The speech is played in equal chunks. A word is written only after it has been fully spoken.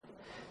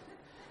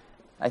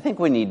I think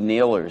we need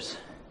kneelers.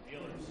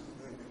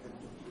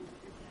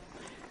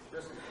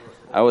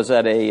 I was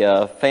at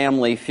a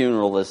family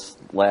funeral this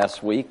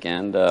last week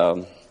and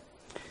a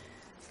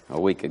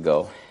week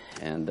ago,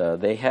 and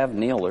they have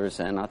kneelers,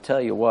 and I'll tell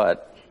you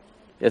what,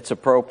 it's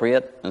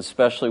appropriate,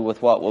 especially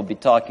with what we'll be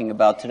talking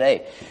about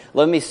today.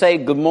 Let me say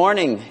good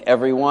morning,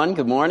 everyone.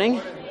 Good morning.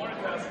 Good morning,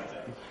 Pastor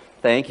Jim.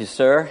 Thank you,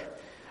 sir.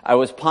 I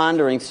was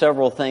pondering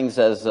several things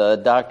as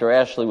Dr.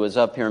 Ashley was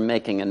up here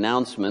making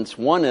announcements.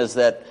 One is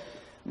that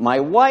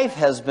my wife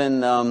has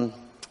been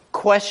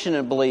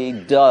questionably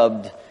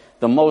dubbed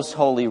the most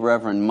holy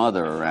Reverend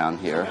Mother around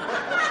here,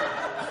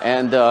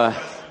 and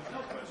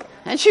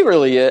she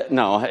really is.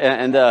 No,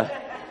 and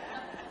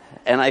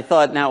I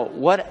thought, now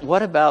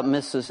what about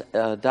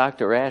Mrs.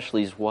 Dr.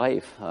 Ashley's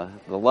wife,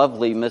 the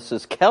lovely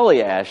Mrs.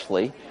 Kelly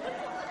Ashley?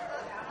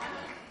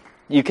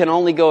 You can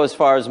only go as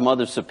far as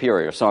Mother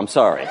Superior, so I'm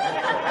sorry.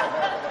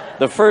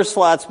 The first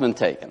slot's been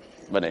taken,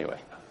 but anyway.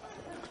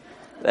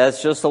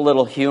 That's just a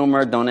little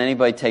humor. Don't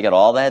anybody take it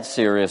all that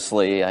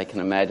seriously. I can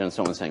imagine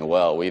someone saying,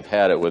 well, we've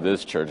had it with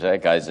this church.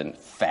 That guy's a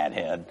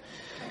fathead.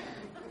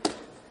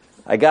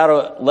 I got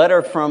a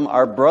letter from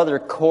our brother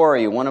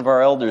Corey, one of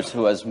our elders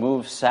who has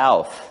moved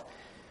south.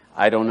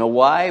 I don't know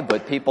why,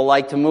 but people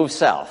like to move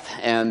south.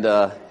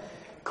 And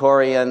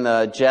Corey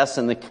and Jess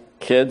and the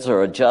kids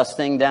are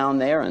adjusting down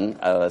there and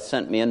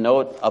sent me a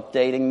note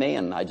updating me.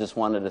 And I just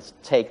wanted to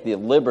take the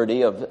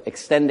liberty of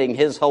extending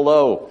his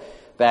hello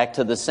back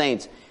to the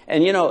saints.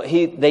 And you know,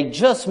 they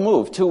just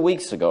moved 2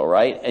 weeks ago,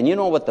 right? And you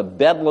know what the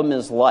bedlam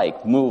is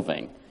like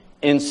moving.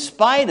 In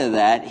spite of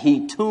that,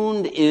 he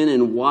tuned in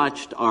and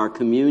watched our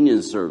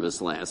communion service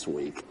last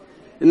week.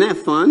 Isn't that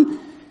fun?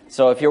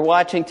 So if you're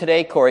watching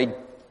today, Corey,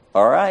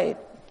 all right.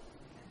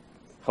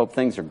 Hope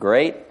things are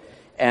great.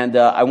 And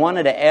I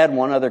wanted to add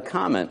one other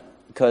comment,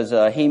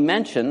 because he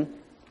mentioned,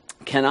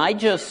 can I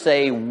just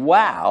say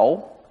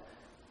wow,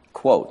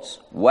 quotes,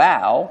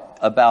 wow,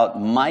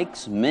 about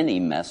Mike's mini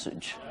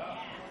message?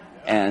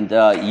 And,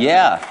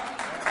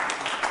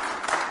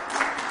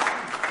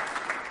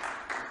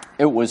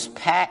 it was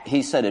packed.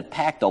 He said it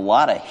packed a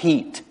lot of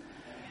heat.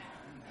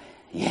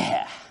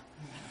 Yeah.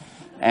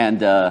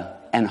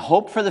 And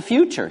hope for the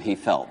future, he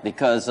felt,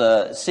 because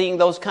seeing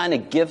those kind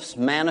of gifts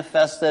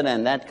manifested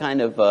and that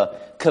kind of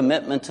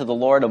commitment to the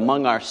Lord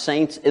among our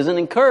saints is an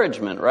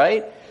encouragement,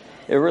 right?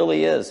 It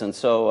really is. And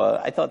so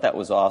I thought that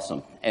was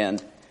awesome.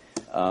 And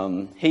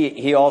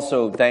he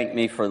also thanked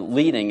me for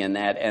leading in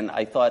that, and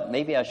I thought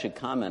maybe I should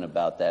comment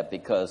about that,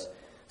 because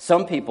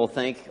some people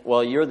think,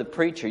 well, you're the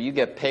preacher, you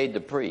get paid to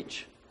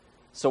preach.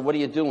 So what are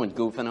you doing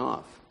goofing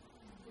off?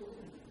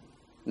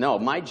 No,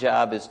 my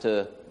job is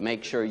to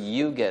make sure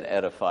you get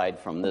edified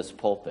from this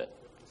pulpit.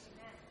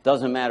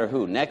 Doesn't matter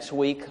who. Next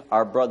week,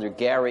 our brother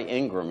Gary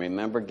Ingram,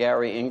 remember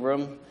Gary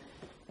Ingram?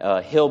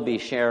 He'll be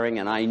sharing,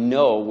 and I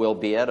know we'll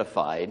be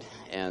edified,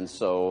 and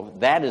so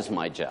that is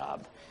my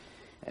job.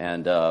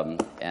 And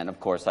of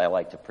course, I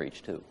like to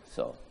preach too.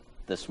 So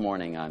this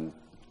morning, I'm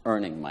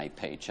earning my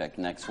paycheck.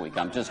 Next week,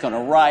 I'm just going to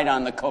ride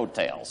on the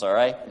coattails, all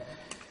right?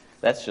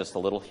 That's just a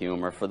little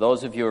humor. For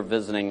those of you who are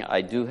visiting,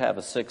 I do have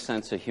a sick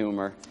sense of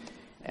humor,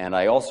 and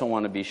I also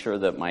want to be sure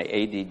that my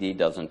ADD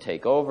doesn't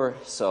take over.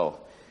 So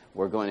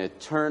we're going to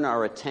turn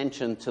our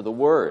attention to the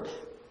Word.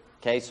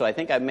 Okay, so I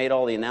think I've made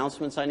all the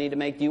announcements I need to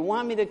make. Do you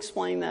want me to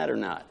explain that or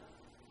not?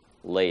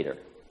 Later,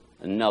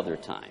 another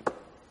time.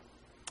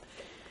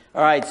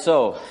 All right,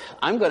 so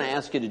I'm going to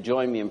ask you to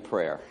join me in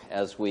prayer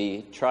as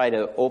we try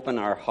to open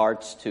our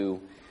hearts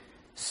to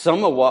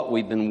some of what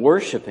we've been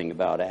worshiping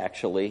about,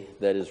 actually,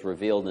 that is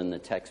revealed in the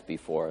text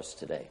before us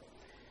today.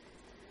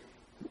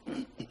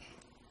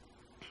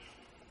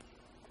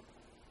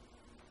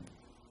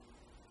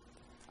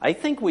 I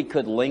think we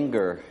could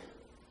linger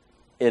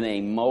in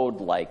a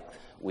mode like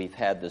we've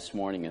had this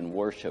morning in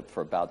worship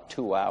for about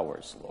 2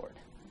 hours, Lord,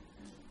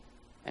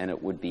 and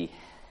it would be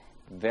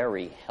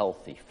very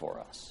healthy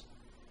for us.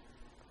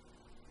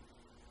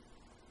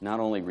 Not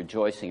only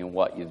rejoicing in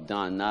what you've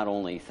done, not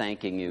only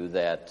thanking you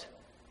that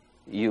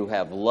you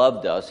have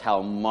loved us,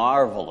 how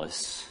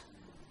marvelous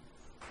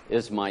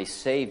is my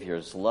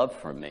Savior's love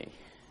for me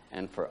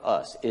and for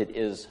us. It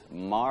is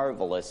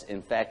marvelous.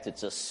 In fact,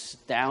 it's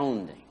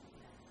astounding,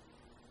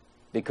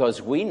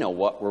 because we know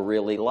what we're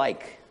really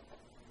like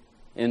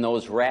in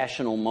those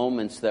rational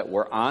moments that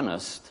we're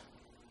honest.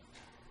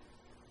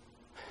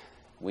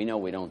 We know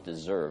we don't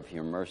deserve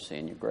your mercy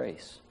and your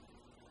grace.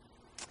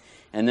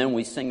 And then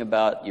we sing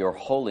about your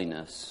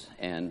holiness,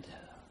 and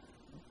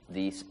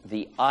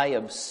the eye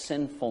of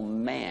sinful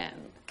man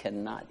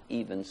cannot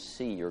even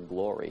see your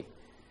glory.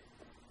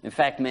 In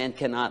fact, man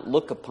cannot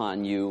look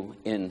upon you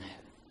in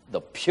the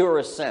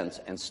purest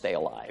sense and stay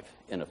alive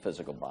in a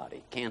physical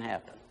body. Can't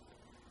happen.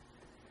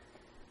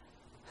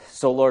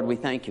 So, Lord, we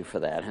thank you for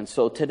that. And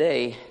so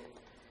today,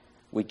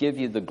 we give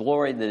you the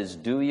glory that is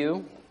due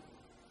you.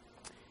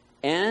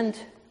 And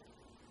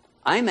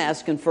I'm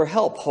asking for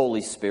help,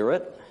 Holy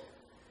Spirit.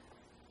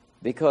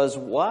 Because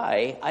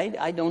why?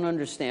 I don't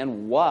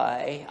understand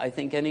why. I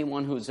think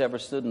anyone who's ever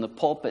stood in the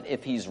pulpit,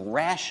 if he's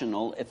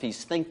rational, if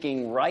he's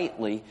thinking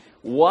rightly,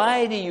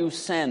 why do you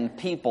send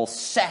people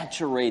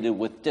saturated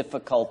with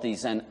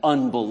difficulties and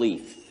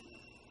unbelief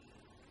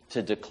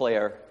to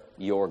declare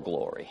your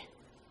glory?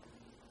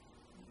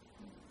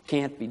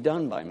 Can't be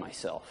done by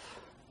myself.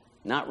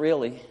 Not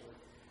really.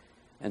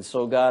 And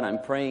so, God,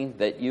 I'm praying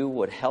that you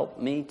would help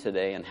me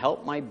today and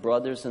help my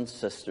brothers and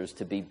sisters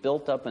to be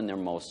built up in their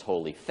most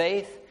holy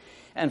faith.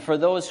 And for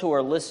those who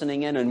are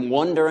listening in and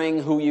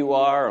wondering who you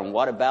are and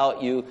what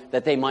about you,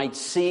 that they might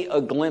see a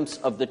glimpse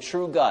of the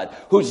true God,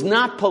 who's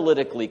not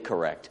politically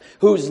correct,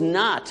 who's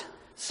not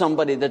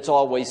somebody that's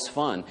always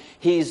fun.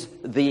 He's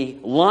the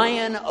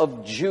Lion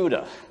of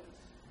Judah,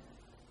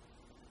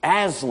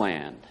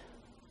 Aslan,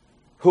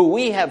 who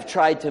we have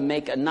tried to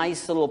make a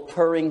nice little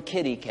purring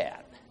kitty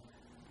cat.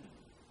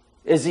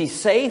 Is he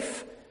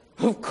safe?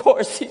 Of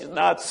course he's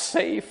not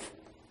safe,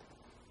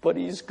 but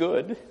he's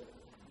good.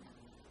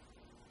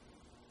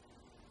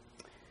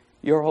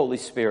 Your Holy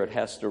Spirit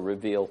has to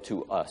reveal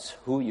to us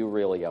who you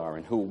really are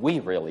and who we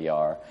really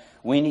are.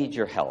 We need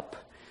your help.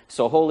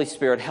 So, Holy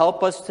Spirit,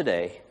 help us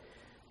today.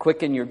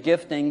 Quicken your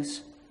giftings.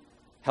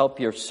 Help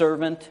your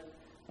servant.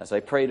 As I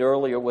prayed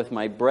earlier with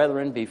my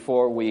brethren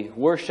before we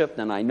worshiped,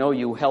 and I know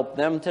you helped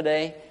them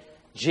today.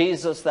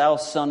 Jesus, thou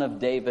Son of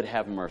David,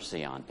 have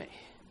mercy on me.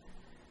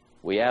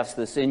 We ask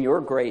this in your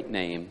great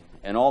name.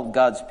 And all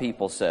God's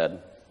people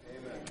said,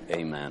 Amen,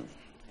 amen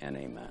and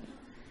amen.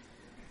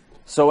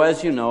 So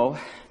as you know,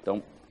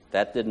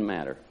 that didn't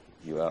matter.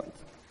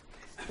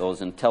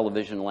 Those in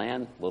television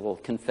land, little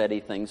confetti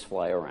things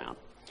fly around.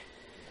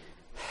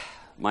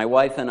 My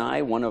wife and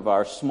I, one of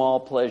our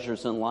small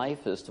pleasures in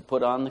life is to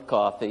put on the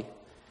coffee,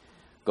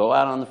 go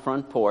out on the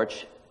front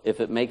porch, if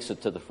it makes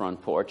it to the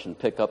front porch, and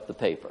pick up the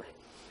paper.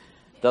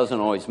 Doesn't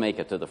always make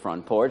it to the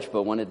front porch,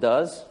 but when it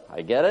does,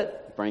 I get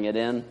it, bring it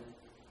in,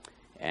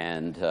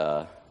 and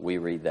we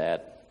read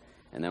that.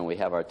 And then we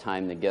have our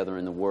time together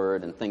in the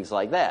Word and things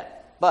like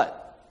that.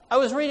 But I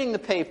was reading the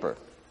paper,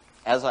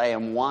 as I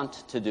am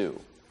wont to do,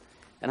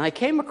 and I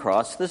came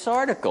across this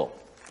article.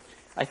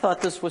 I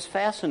thought this was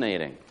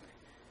fascinating.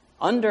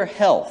 Under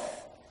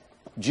Health,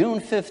 June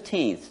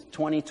 15th,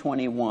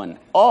 2021,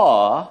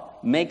 awe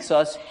makes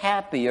us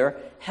happier,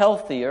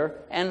 healthier,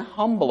 and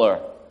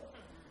humbler.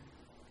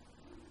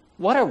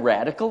 What a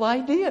radical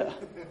idea.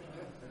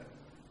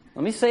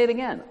 Let me say it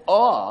again.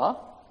 Awe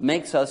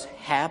makes us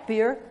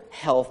happier,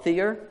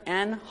 healthier,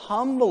 and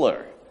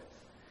humbler.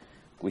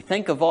 We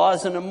think of awe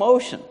as an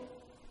emotion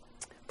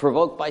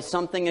provoked by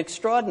something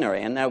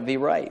extraordinary, and that would be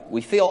right.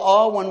 We feel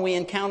awe when we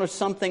encounter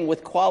something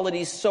with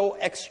qualities so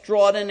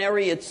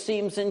extraordinary it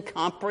seems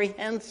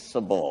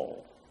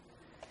incomprehensible.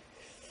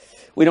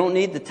 We don't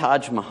need the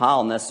Taj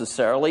Mahal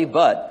necessarily,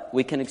 but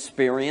we can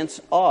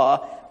experience awe.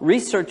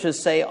 Researchers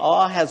say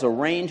awe has a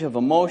range of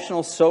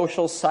emotional,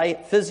 social,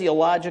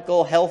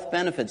 physiological health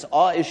benefits.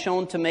 Awe is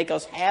shown to make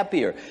us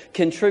happier,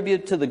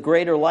 contribute to the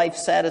greater life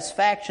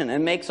satisfaction,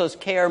 and makes us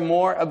care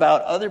more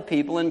about other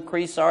people,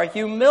 increase our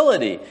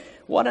humility.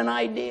 What an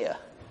idea.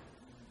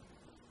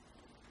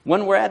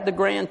 When we're at the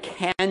Grand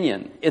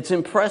Canyon, it's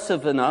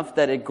impressive enough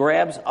that it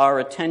grabs our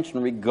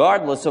attention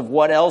regardless of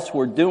what else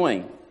we're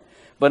doing.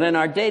 But in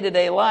our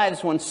day-to-day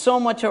lives, when so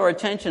much of our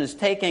attention is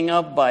taken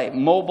up by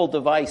mobile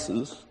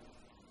devices,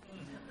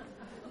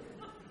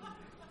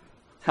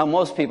 how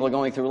most people are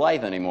going through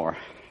life anymore,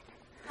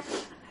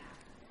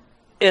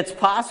 it's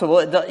possible,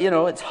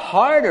 it's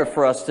harder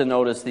for us to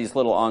notice these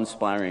little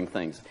awe-inspiring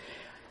things.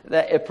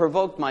 That it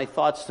provoked my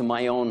thoughts to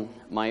my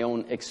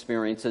own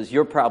experiences.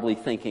 You're probably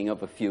thinking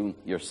of a few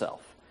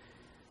yourself.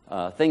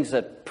 Things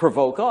that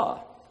provoke awe.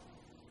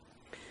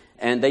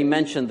 And they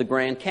mentioned the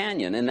Grand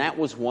Canyon, and that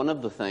was one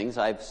of the things.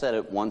 I've said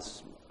it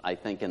once, I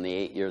think, in the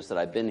 8 years that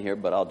I've been here,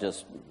 but I'll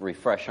just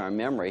refresh our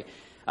memory.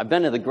 I've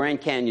been to the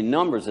Grand Canyon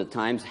numbers of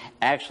times,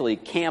 actually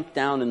camped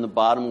down in the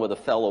bottom with a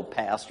fellow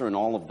pastor and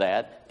all of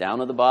that, down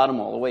to the bottom,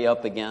 all the way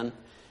up again.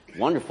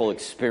 Wonderful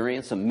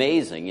experience,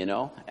 amazing,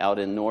 out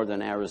in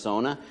northern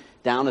Arizona.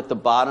 Down at the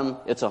bottom,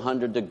 it's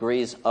 100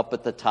 degrees. Up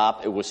at the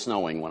top, it was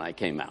snowing when I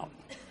came out.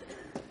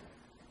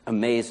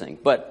 Amazing.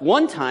 But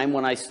one time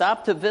when I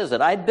stopped to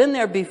visit, I'd been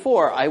there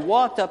before. I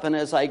walked up, and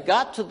as I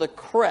got to the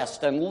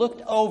crest and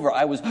looked over,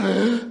 I was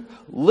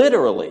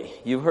literally,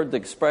 you heard the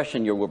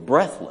expression, you were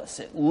breathless.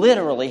 It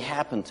literally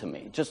happened to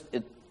me.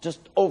 It just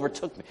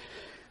overtook me.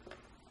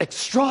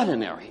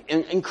 Extraordinary,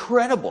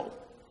 incredible,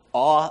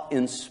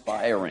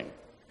 awe-inspiring.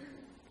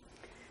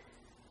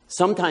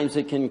 Sometimes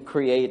it can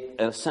create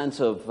a sense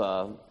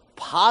of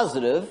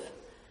positive.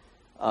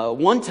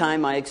 One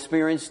time I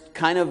experienced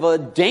kind of a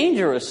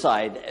dangerous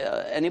side.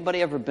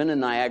 Anybody ever been to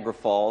Niagara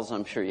Falls?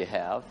 I'm sure you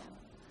have.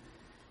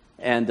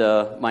 And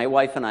my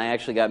wife and I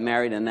actually got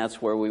married, and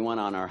that's where we went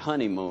on our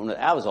honeymoon.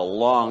 That was a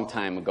long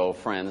time ago,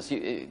 friends.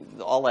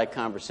 All that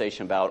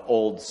conversation about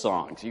old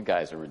songs. You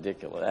guys are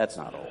ridiculous. That's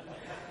not old.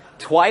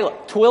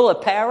 Twila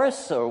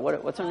Paris, or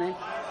what's her name?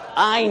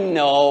 I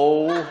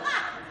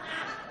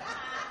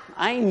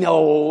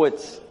know,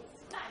 it's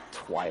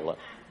Twyla.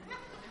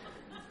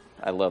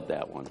 I love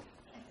that one.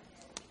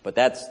 But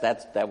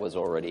that was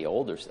already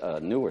older,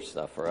 newer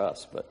stuff for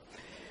us. But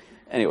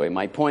anyway,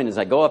 my point is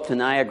I go up to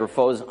Niagara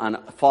Falls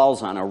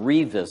on a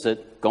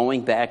revisit,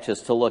 going back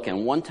just to look.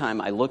 And one time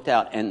I looked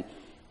out, and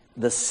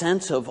the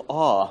sense of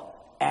awe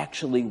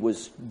actually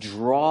was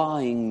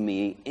drawing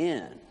me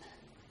in.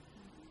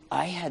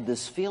 I had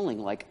this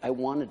feeling like I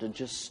wanted to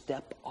just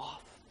step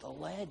off the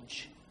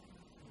ledge.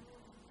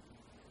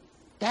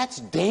 That's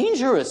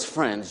dangerous,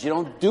 friends. You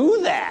don't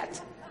do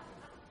that.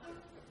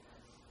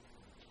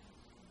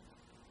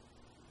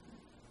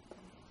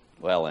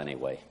 Well,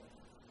 anyway,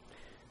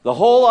 the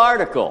whole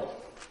article,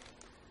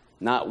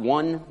 not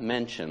one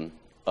mention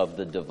of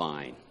the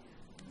divine.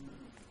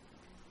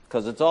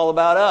 Because it's all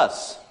about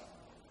us.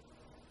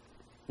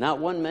 Not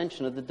one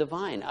mention of the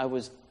divine. I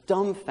was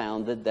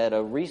dumbfounded that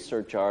a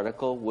research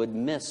article would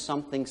miss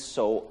something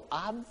so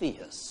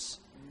obvious.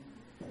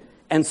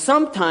 And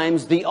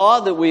sometimes the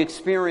awe that we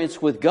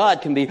experience with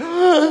God can be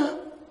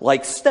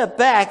like step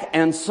back,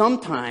 and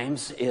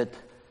sometimes it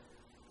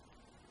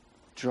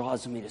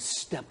draws me to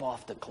step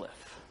off the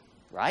cliff,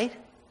 right?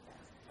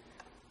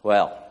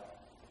 Well,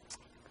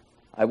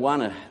 I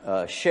want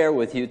to share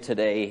with you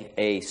today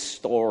a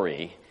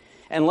story,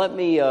 and let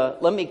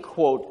me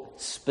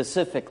quote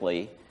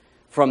specifically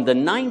from the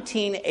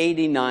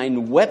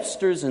 1989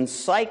 Webster's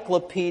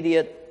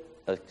Encyclopedia.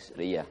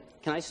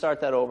 Can I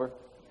start that over?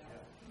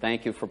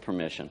 Thank you for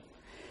permission.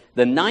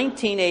 The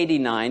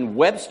 1989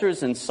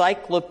 Webster's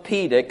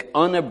Encyclopedic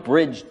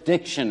Unabridged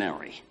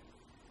Dictionary.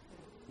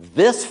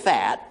 This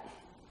fat.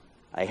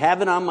 I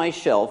have it on my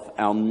shelf.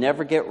 I'll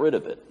never get rid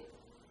of it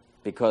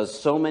because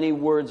so many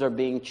words are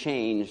being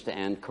changed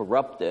and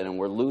corrupted, and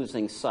we're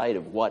losing sight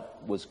of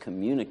what was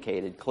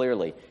communicated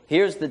clearly.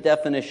 Here's the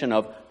definition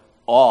of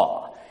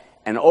awe.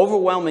 An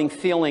overwhelming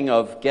feeling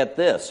of, get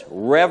this,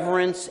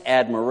 reverence,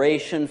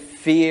 admiration,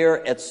 fear,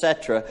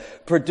 etc.,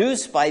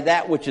 produced by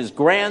that which is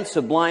grand,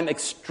 sublime,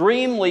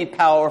 extremely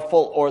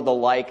powerful, or the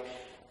like,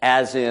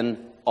 as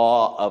in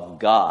awe of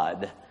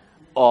God,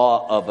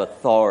 awe of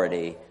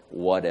authority,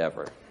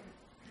 whatever.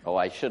 Oh,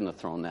 I shouldn't have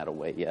thrown that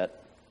away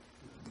yet.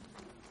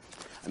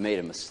 I made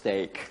a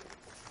mistake.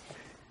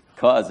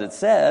 Because it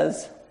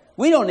says,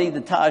 we don't need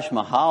the Taj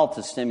Mahal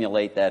to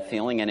stimulate that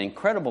feeling. An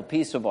incredible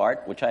piece of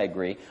art, which I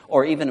agree,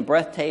 or even a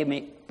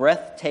breathtaking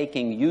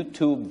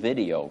YouTube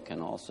video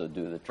can also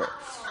do the trick.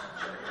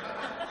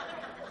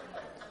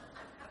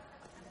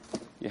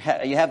 You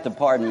have to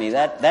pardon me.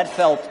 That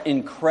felt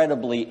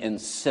incredibly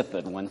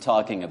insipid when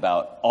talking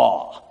about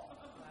awe.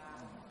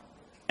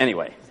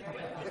 Anyway.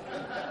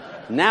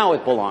 Now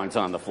it belongs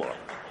on the floor.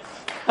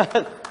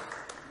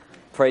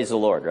 Praise the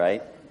Lord,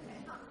 right?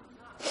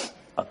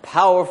 A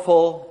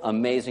powerful,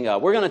 amazing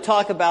God. We're going to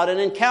talk about an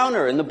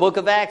encounter in the book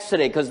of Acts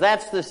today because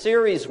that's the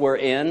series we're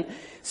in.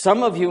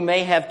 Some of you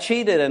may have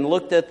cheated and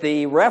looked at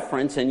the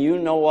reference and you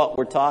know what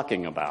we're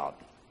talking about.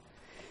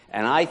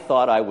 And I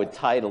thought I would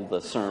title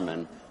the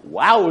sermon,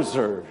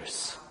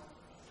 Wowsers.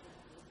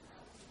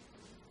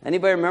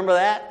 Anybody remember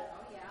that?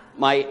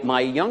 My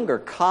younger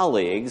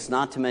colleagues,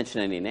 not to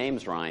mention any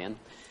names, Ryan,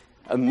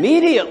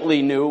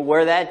 immediately knew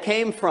where that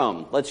came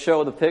from. Let's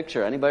show the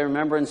picture. Anybody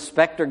remember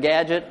Inspector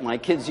Gadget? My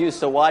kids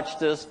used to watch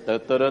this.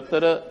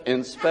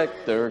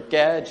 Inspector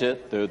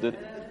Gadget.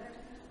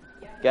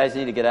 Guys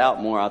need to get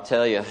out more, I'll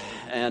tell you.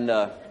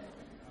 And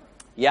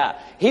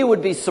he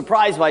would be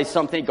surprised by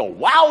something. He'd go,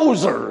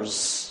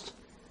 wowzers!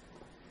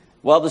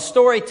 Well, the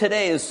story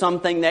today is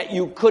something that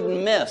you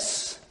couldn't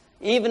miss.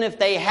 Even if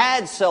they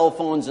had cell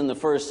phones in the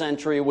first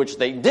century, which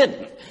they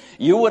didn't,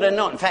 you would have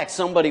known. In fact,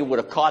 somebody would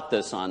have caught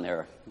this on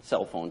their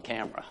cell phone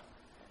camera.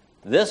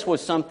 This was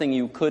something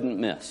you couldn't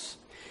miss.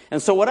 And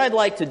so what I'd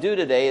like to do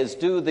today is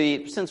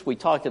since we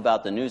talked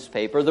about the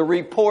newspaper, the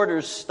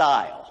reporter's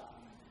style.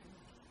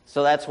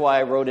 So that's why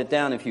I wrote it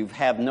down. If you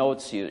have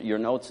notes, your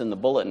notes in the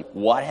bulletin.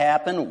 What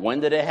happened? When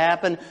did it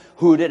happen?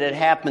 Who did it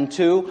happen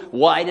to?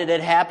 Why did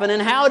it happen?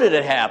 And how did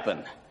it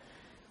happen?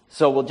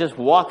 So we'll just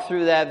walk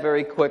through that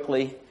very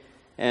quickly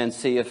and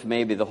see if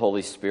maybe the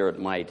Holy Spirit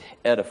might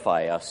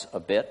edify us a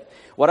bit.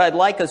 What I'd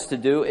like us to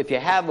do, if you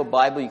have a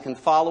Bible, you can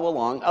follow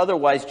along.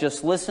 Otherwise,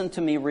 just listen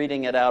to me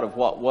reading it out of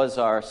what was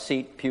our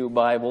seat pew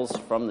Bibles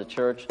from the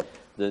church.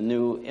 The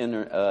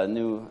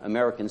new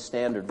American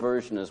Standard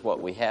Version is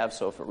what we have,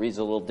 so if it reads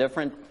a little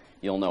different,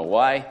 you'll know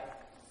why.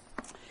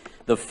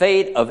 The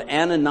fate of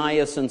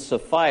Ananias and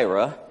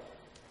Sapphira.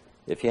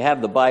 If you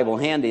have the Bible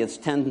handy, it's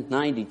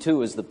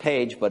 1092 is the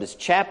page, but it's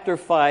chapter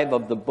 5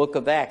 of the book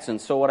of Acts.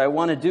 And so what I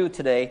want to do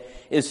today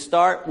is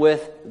start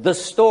with the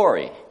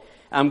story.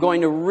 I'm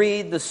going to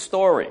read the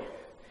story.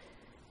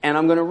 And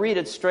I'm going to read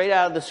it straight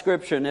out of the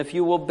Scripture. And if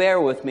you will bear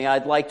with me,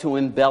 I'd like to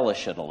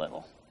embellish it a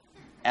little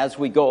as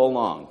we go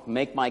along.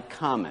 Make my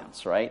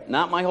comments, right?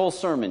 Not my whole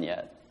sermon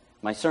yet.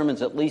 My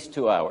sermon's at least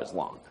 2 hours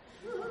long.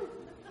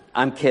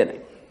 I'm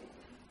kidding.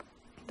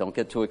 Don't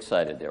get too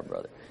excited there,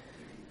 brother.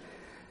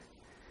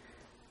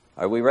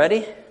 Are we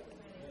ready?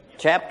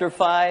 Chapter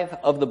 5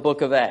 of the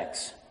book of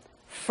Acts.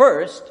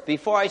 First,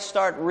 before I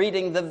start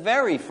reading the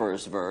very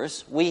first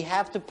verse, we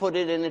have to put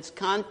it in its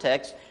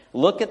context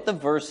Look at the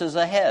verses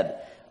ahead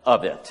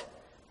of it.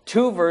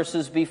 2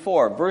 verses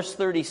before, verse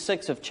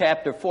 36 of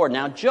chapter 4.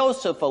 Now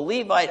Joseph, a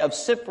Levite of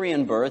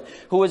Cyprian birth,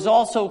 who is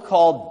also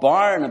called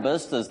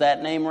Barnabas, does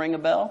that name ring a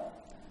bell?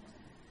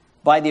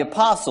 By the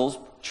apostles,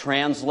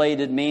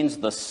 translated means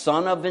the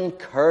son of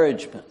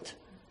encouragement.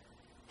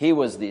 He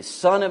was the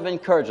son of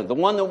encouragement, the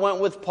one that went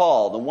with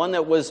Paul, the one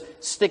that was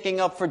sticking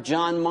up for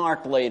John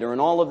Mark later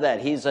and all of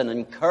that. He's an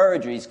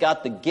encourager. He's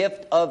got the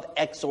gift of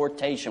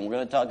exhortation. We're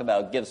going to talk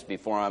about gifts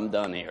before I'm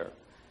done here.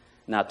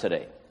 Not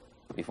today.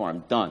 Before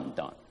I'm done.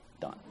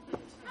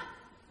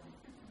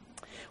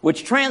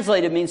 Which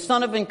translated means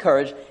son of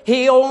encouragement.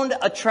 He owned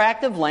a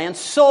tract of land,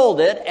 sold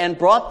it, and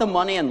brought the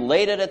money and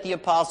laid it at the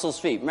apostles'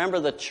 feet. Remember,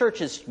 the church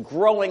is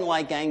growing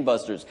like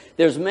gangbusters.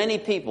 There's many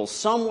people,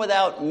 some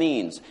without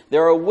means.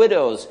 There are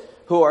widows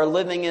who are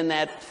living in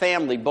that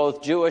family,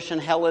 both Jewish and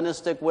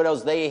Hellenistic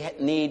widows. They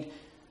need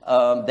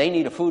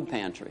a food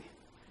pantry.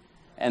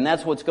 And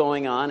that's what's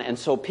going on. And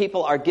so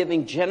people are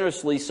giving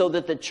generously so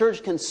that the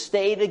church can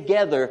stay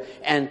together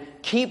and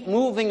keep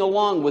moving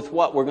along with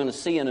what we're going to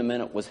see in a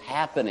minute was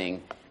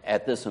happening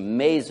at this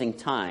amazing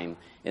time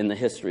in the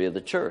history of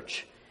the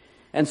church.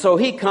 And so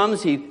he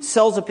comes, he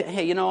sells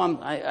hey,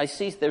 I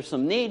see there's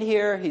some need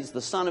here. He's the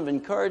son of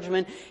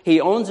encouragement. He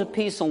owns a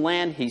piece of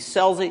land. He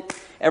sells it.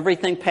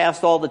 Everything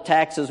past all the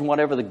taxes and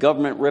whatever the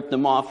government ripped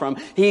him off from.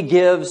 He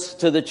gives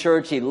to the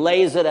church. He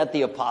lays it at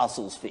the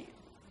apostles' feet.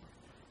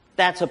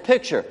 That's a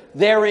picture.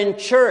 They're in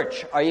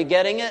church. Are you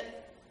getting it?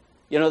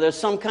 There's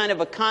some kind of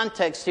a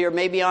context here,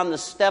 maybe on the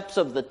steps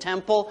of the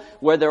temple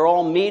where they're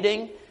all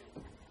meeting.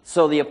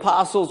 So the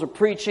apostles are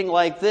preaching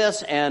like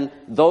this, and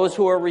those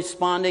who are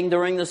responding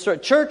during the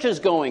service. Church is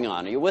going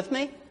on. Are you with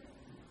me?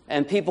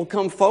 And people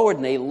come forward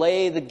and they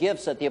lay the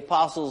gifts at the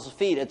apostles'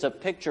 feet. It's a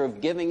picture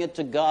of giving it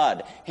to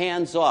God.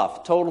 Hands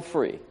off, total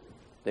free.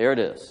 There it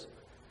is.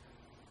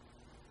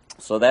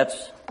 So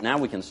now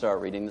we can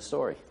start reading the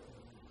story.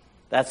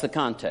 That's the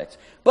context.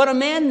 But a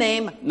man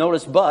named,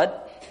 notice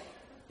but,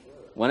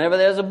 whenever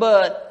there's a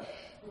but,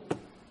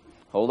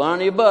 hold on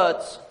to your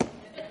butts.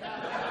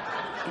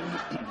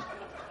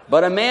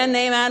 But a man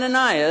named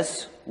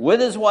Ananias, with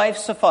his wife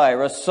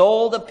Sapphira,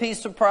 sold a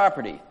piece of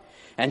property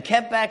and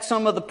kept back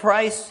some of the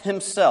price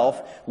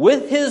himself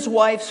with his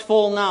wife's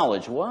full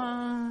knowledge.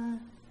 What?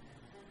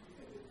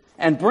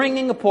 And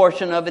bringing a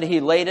portion of it, he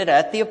laid it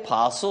at the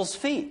apostles'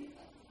 feet.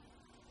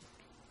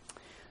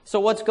 So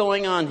what's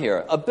going on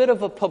here? A bit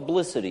of a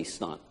publicity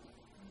stunt.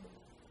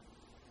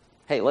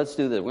 Hey, let's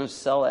do this. We're going to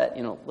sell that.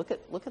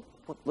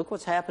 Look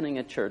what's happening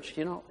at church.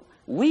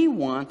 We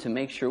want to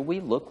make sure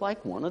we look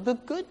like one of the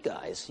good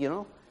guys.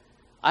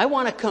 I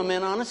want to come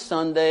in on a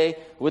Sunday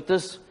with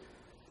this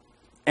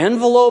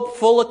envelope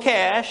full of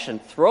cash and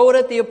throw it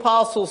at the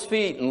apostles'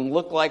 feet and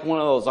look like one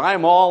of those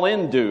I'm all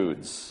in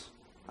dudes.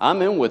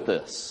 I'm in with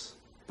this.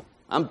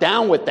 I'm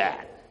down with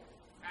that.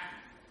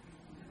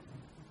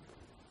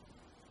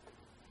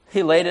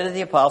 He laid it at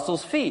the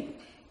apostles' feet.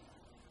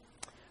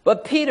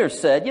 But Peter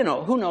said,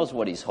 who knows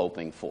what he's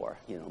hoping for?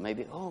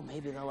 Maybe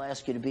they'll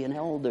ask you to be an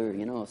elder,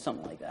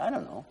 something like that. I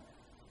don't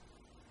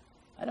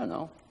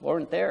know.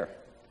 Weren't there.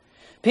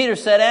 Peter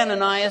said,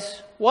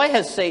 Ananias, why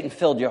has Satan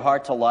filled your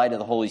heart to lie to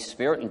the Holy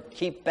Spirit and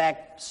keep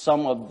back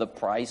some of the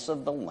price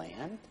of the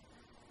land?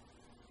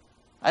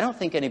 I don't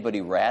think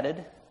anybody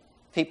ratted.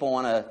 People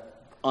want to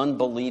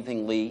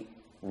unbelievingly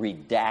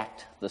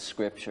redact the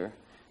Scripture.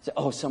 Say,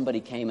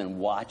 somebody came and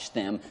watched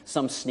them.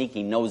 Some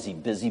sneaky, nosy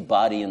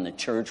busybody in the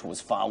church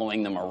was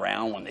following them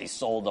around when they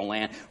sold the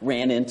land,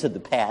 ran into the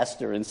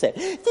pastor and said,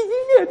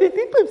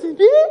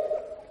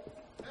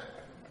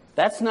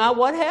 that's not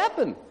what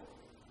happened.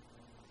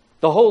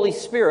 The Holy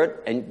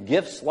Spirit and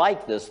gifts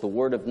like this, the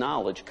word of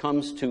knowledge,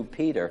 comes to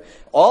Peter.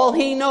 All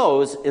he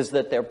knows is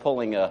that they're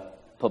pulling a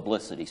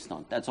publicity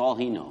stunt. That's all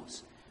he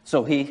knows.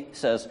 So he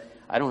says,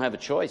 I don't have a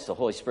choice. The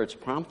Holy Spirit's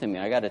prompting me.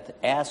 I got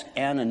to ask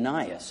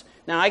Ananias.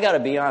 Now, I got to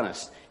be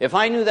honest. If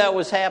I knew that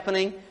was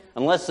happening,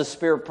 unless the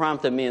Spirit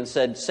prompted me and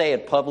said, say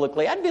it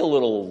publicly, I'd be a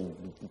little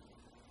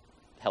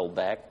held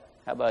back.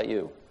 How about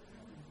you?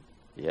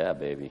 Yeah,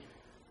 baby.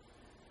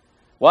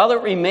 While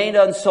it remained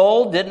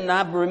unsold, did it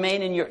not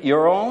remain in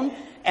your own?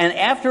 And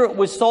after it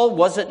was sold,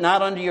 was it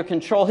not under your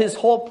control? His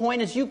whole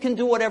point is you can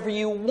do whatever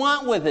you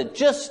want with it.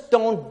 Just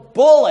don't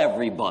bull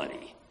everybody.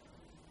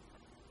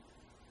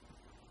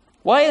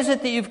 Why is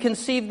it that you've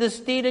conceived this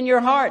deed in your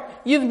heart?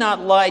 You've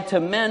not lied to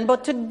men,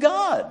 but to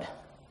God.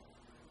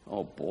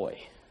 Oh, boy.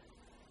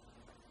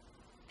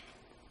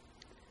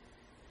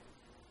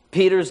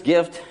 Peter's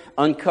gift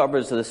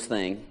uncovers this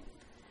thing.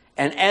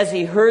 And as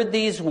he heard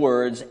these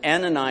words,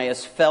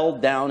 Ananias fell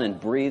down and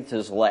breathed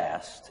his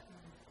last.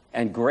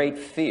 And great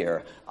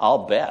fear,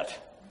 I'll bet,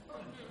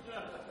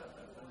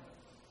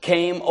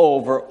 came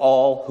over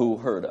all who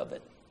heard of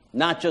it.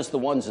 Not just the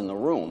ones in the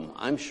room.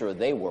 I'm sure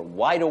they were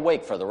wide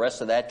awake for the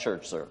rest of that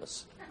church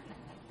service.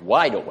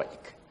 Wide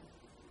awake.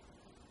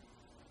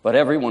 But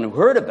everyone who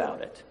heard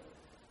about it,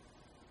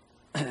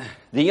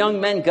 the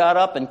young men got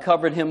up and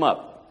covered him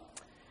up.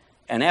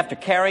 And after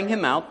carrying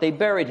him out, they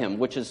buried him,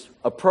 which is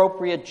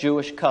appropriate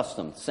Jewish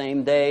custom.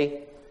 Same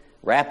day,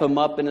 wrap him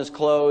up in his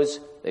clothes,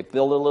 they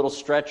build a little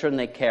stretcher, and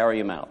they carry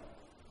him out.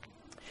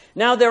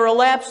 Now, there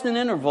elapsed an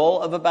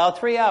interval of about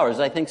 3 hours.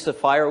 I think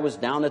Sapphira was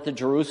down at the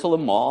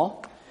Jerusalem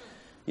Mall,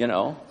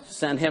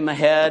 sent him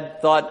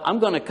ahead, thought, I'm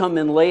going to come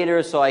in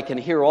later so I can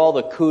hear all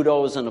the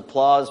kudos and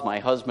applause my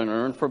husband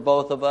earned for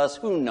both of us.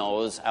 Who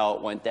knows how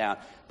it went down?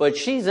 But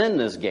she's in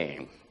this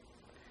game.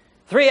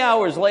 3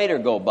 hours later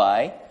go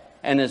by,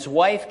 and his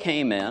wife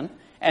came in,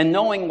 and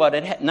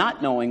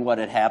not knowing what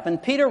had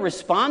happened, Peter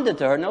responded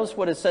to her. Notice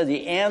what it says.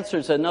 He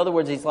answers. In other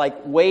words, he's like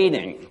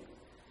waiting.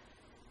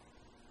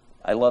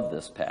 I love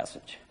this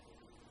passage.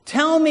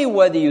 Tell me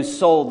whether you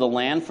sold the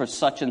land for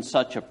such and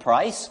such a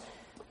price.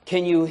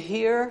 Can you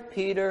hear,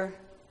 Peter?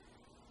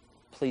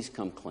 Please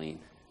come clean.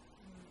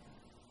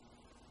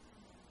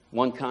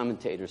 One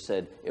commentator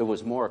said it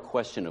was more a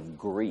question of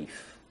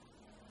grief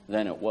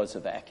than it was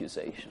of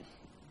accusation.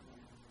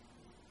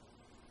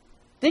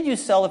 Did you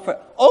sell it for?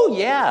 Oh,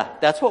 yeah,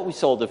 that's what we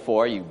sold it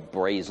for, you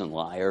brazen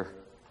liar.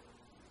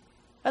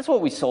 That's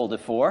what we sold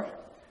it for.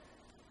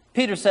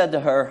 Peter said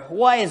to her,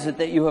 why is it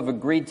that you have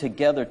agreed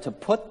together to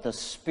put the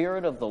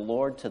Spirit of the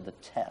Lord to the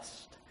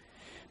test?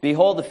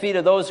 Behold, the feet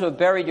of those who have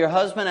buried your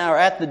husband are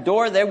at the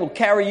door. They will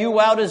carry you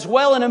out as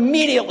well. And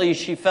immediately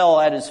she fell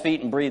at his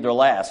feet and breathed her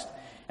last.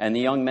 And the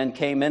young men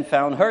came in,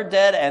 found her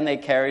dead, and they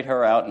carried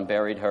her out and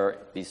buried her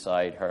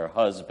beside her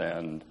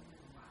husband.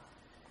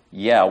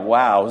 Yeah,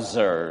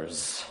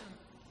 wowsers.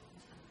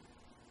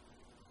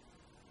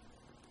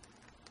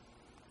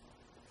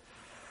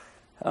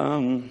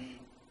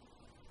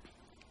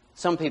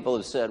 Some people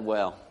have said, I'm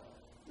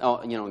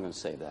going to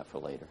save that for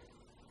later,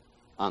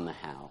 on the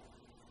how.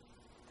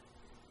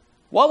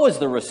 What was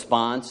the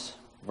response?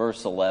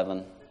 Verse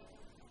 11.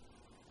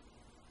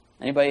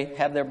 Anybody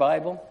have their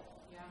Bible?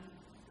 Yeah.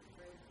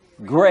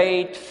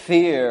 Great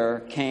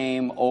fear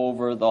came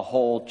over the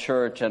whole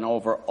church and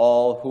over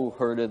all who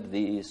heard of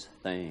these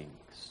things.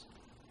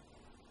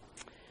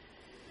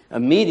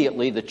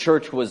 Immediately, the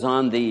church was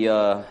on the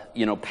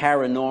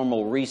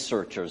paranormal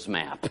researchers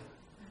map.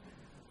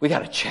 We got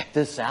to check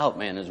this out,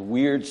 man. There's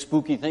weird,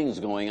 spooky things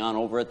going on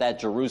over at that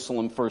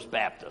Jerusalem First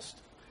Baptist.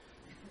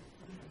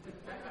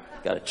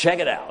 Got to check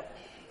it out.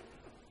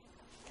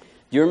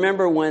 Do you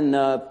remember when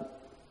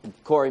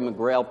Corey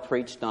McGrail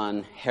preached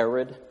on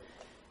Herod?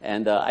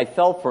 And I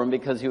felt for him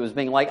because he was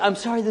being like, I'm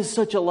sorry, this is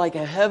such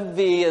a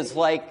heavy, it's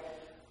like,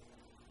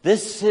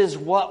 this is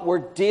what we're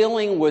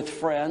dealing with,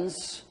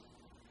 friends,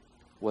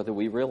 whether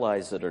we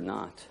realize it or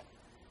not.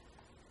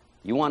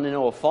 You want to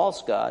know a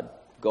false god?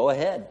 Go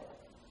ahead.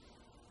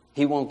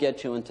 He won't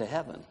get you into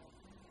heaven.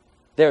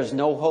 There's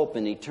no hope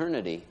in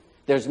eternity.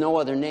 There's no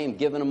other name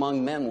given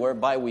among men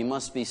whereby we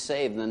must be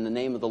saved than the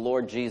name of the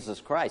Lord Jesus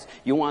Christ.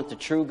 You want the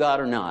true God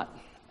or not?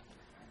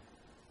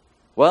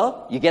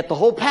 Well, you get the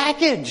whole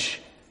package.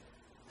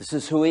 This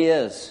is who he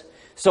is.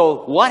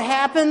 So what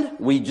happened?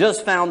 We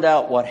just found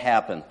out what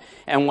happened.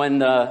 And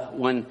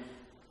when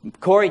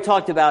Corey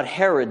talked about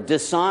Herod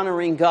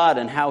dishonoring God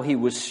and how he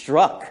was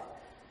struck,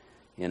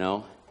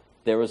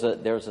 there was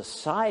a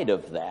side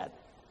of that.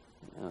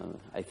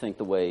 I think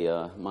the way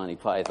Monty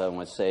Python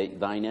would say,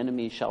 thine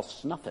enemy shall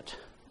snuff it.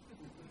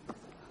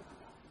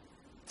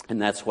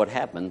 And that's what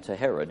happened to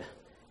Herod.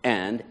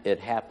 And it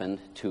happened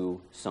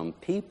to some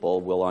people.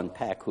 We'll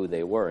unpack who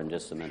they were in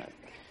just a minute.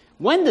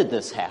 When did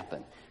this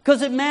happen?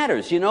 Because it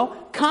matters,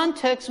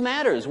 Context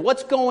matters.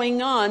 What's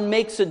going on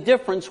makes a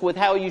difference with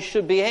how you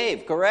should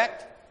behave,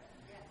 correct?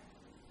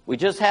 We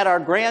just had our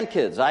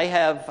grandkids. I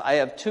have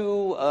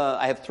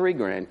three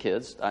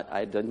grandkids.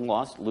 I didn't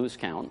lose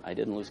count. I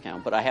didn't lose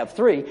count, but I have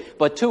three.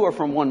 But two are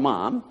from one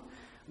mom,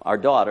 our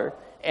daughter,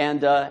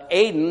 and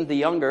Aiden, the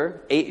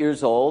younger, 8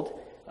 years old.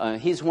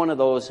 He's one of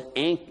those,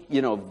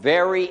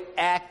 very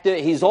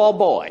active. He's all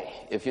boy,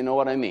 if you know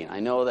what I mean.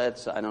 I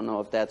don't know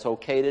if that's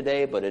okay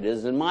today, but it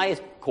is in my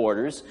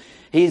quarters.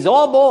 He's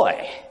all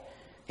boy.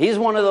 He's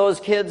one of those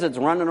kids that's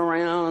running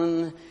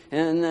around,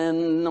 and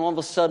then all of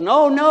a sudden,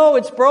 oh no,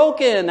 it's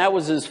broken. That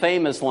was his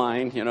famous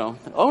line,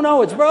 Oh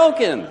no, it's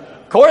broken.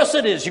 Of course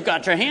it is. You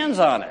got your hands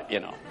on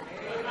it,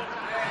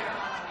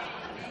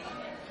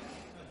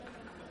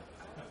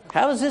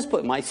 How does this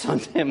put my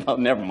son? Oh,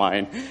 never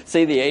mind.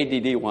 Say the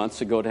ADD wants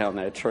to go down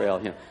that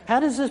trail. How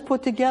does this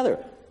put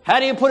together? How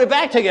do you put it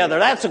back together?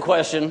 That's the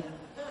question.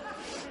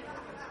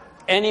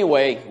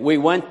 Anyway, we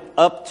went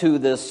up to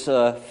this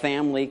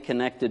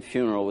family-connected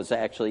funeral. It was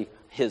actually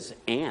his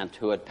aunt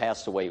who had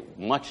passed away,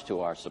 much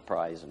to our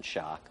surprise and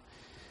shock.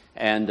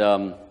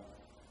 And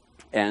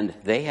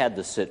they had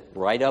to sit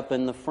right up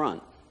in the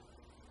front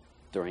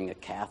during a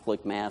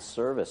Catholic Mass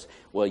service.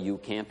 Well, you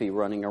can't be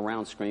running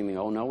around screaming,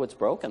 oh no, it's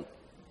broken.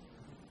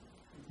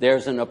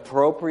 There's an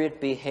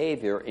appropriate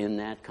behavior in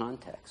that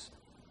context.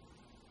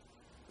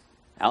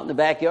 Out in the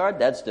backyard,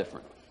 that's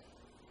different.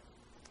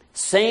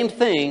 Same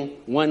thing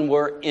when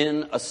we're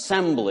in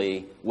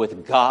assembly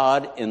with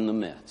God in the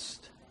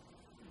midst.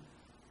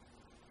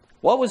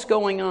 What was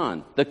going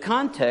on? The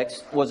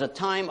context was a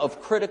time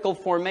of critical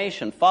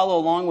formation. Follow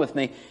along with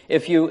me.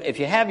 If you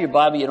have your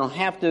Bible, you don't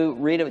have to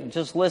read it.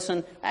 Just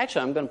listen.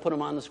 Actually, I'm going to put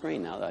them on the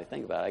screen now that I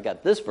think about it. I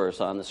got this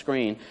verse on the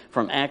screen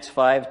from Acts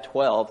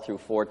 5:12 through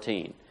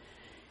 14.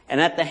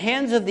 And at the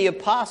hands of the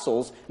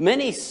apostles,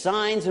 many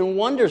signs and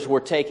wonders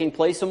were taking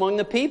place among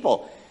the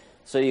people.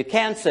 So you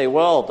can't say,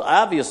 well,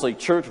 obviously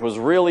church was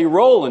really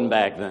rolling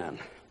back then.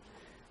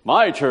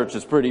 My church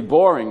is pretty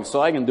boring,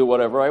 so I can do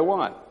whatever I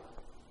want.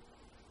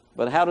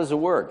 But how does it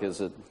work?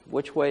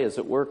 Which way is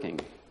it working?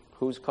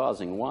 Who's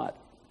causing what?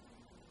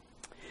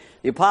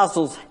 The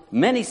apostles,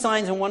 many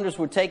signs and wonders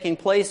were taking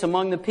place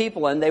among the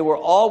people, and they were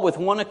all with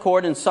one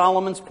accord in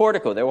Solomon's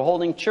portico. They were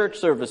holding church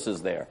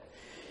services there.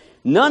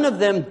 None of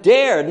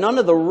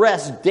the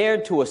rest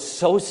dared to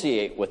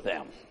associate with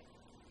them.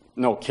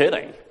 No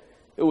kidding.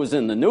 It was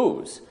in the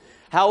news.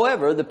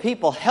 However, the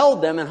people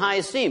held them in high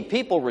esteem.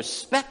 People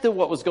respected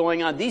what was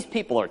going on. These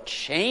people are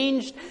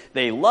changed.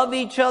 They love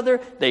each other.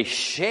 They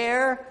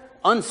share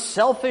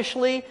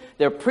unselfishly.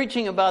 They're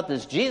preaching about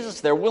this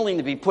Jesus. They're willing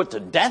to be put to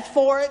death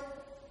for it.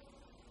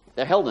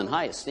 They're held in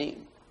high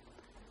esteem.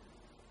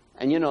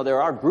 And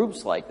there are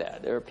groups like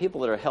that. There are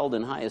people that are held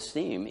in high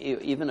esteem,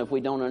 even if we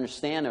don't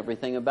understand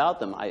everything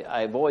about them.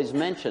 I've always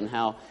mentioned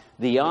how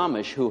the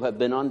Amish, who have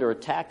been under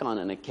attack on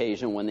an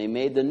occasion, when they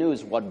made the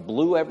news, what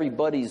blew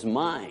everybody's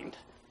mind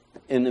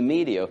in the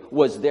media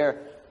was their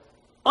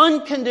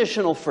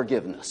unconditional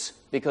forgiveness,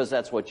 because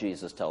that's what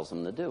Jesus tells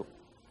them to do.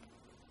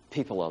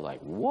 People are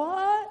like,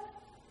 what?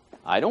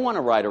 I don't want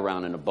to ride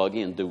around in a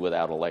buggy and do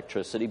without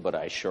electricity, but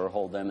I sure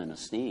hold them in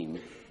esteem.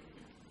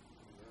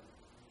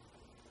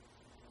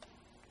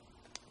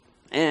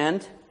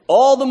 And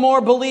all the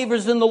more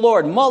believers in the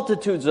Lord,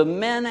 multitudes of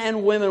men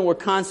and women were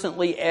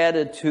constantly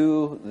added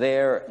to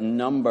their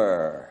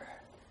number.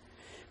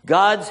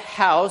 God's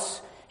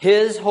house,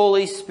 His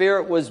Holy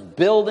Spirit was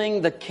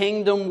building the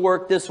kingdom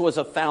work. This was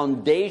a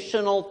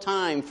foundational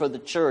time for the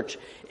church.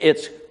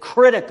 It's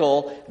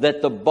critical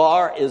that the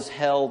bar is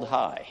held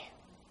high.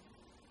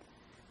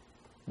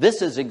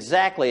 This is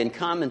exactly, and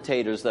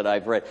commentators that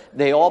I've read,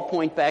 they all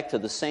point back to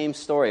the same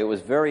story. It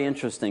was very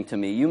interesting to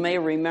me. You may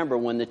remember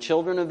when the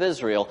children of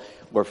Israel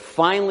were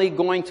finally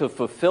going to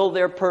fulfill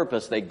their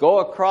purpose. They go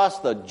across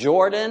the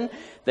Jordan.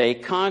 They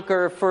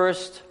conquer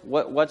first,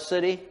 what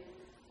city?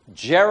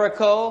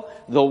 Jericho.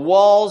 The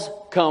walls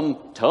come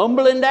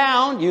tumbling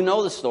down. You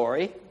know the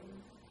story.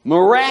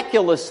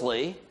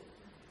 Miraculously,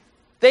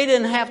 they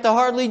didn't have to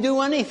hardly do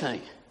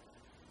anything.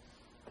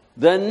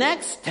 The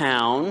next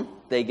town,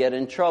 they get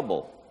in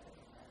trouble.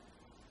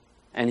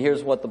 And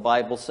here's what the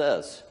Bible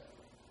says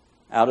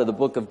out of the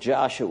book of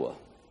Joshua.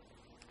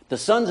 The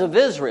sons of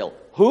Israel.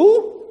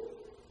 Who?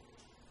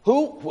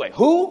 Wait,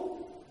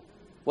 who?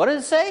 What did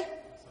it say?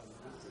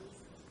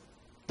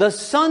 The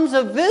sons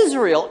of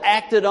Israel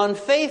acted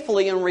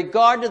unfaithfully in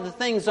regard to the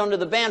things under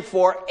the ban,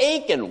 for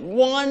Achan,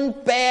 one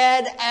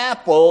bad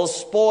apple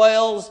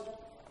spoils.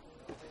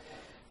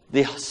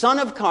 The son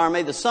of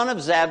Carmi, the son of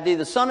Zabdi,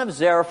 the son of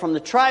Zerah from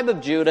the tribe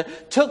of Judah,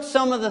 took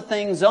some of the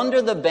things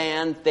under the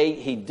ban.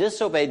 He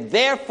disobeyed.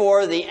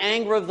 Therefore, the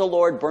anger of the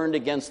Lord burned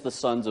against the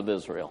sons of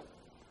Israel.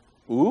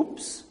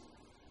 Oops.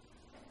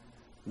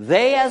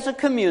 They, as a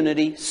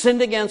community,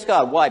 sinned against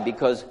God. Why?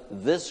 Because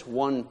this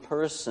one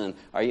person.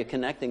 Are you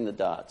connecting the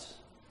dots?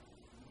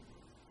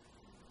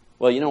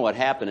 Well, you know what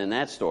happened in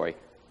that story?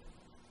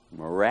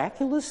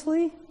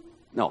 Miraculously?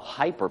 No,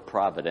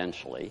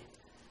 hyper-providentially.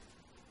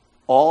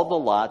 All the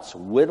lots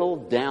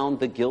whittled down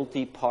the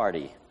guilty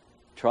party.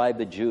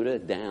 Tribe of Judah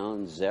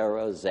down,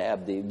 Zerah,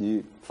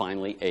 Zabdi,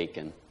 finally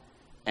Achan.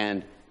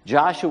 And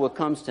Joshua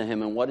comes to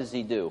him, and what does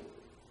he do?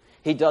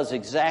 He does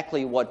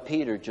exactly what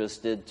Peter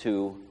just did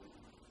to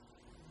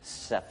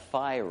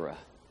Sapphira.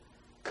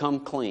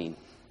 Come clean.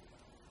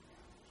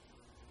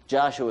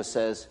 Joshua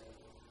says,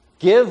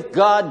 give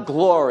God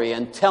glory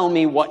and tell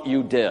me what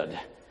you did.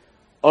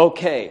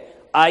 Okay,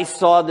 I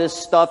saw this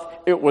stuff.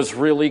 It was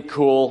really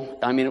cool.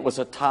 I mean, it was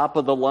a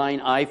top-of-the-line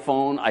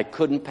iPhone. I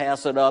couldn't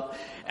pass it up.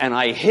 And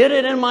I hid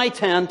it in my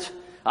tent.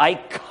 I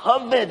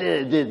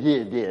coveted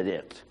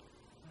it.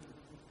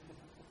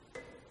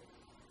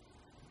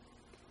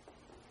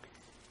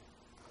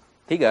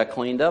 He got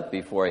cleaned up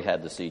before he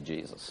had to see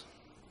Jesus.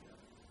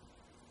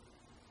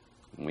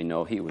 And we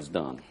know he was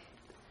done.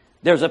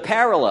 There's a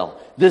parallel.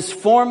 This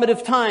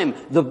formative time,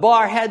 the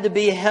bar had to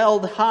be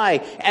held high.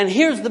 And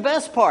here's the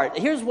best part.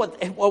 Here's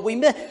what we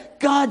miss.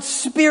 God's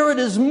Spirit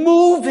is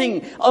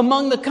moving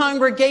among the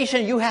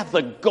congregation. You have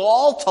the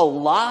gall to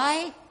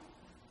lie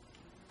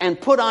and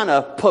put on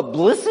a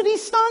publicity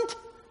stunt?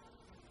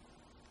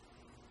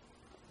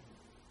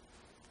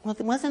 Well,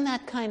 wasn't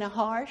that kind of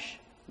harsh?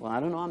 Well, I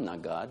don't know. I'm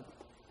not God.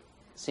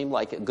 Seemed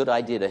like a good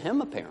idea to him,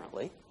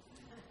 apparently.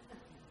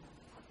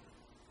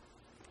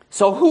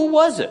 So who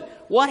was it?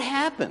 What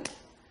happened?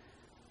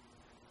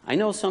 I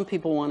know some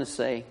people want to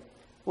say,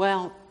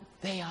 well,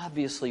 they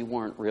obviously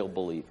weren't real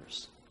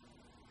believers.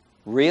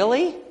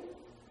 Really?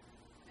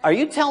 Are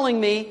you telling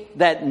me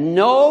that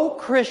no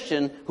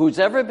Christian who's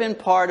ever been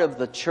part of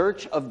the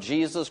Church of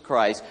Jesus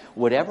Christ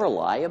would ever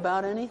lie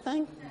about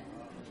anything?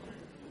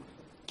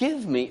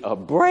 Give me a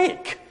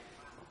break.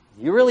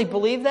 You really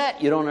believe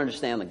that? You don't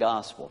understand the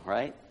gospel,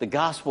 right? The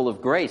gospel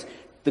of grace.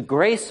 The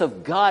grace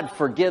of God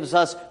forgives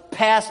us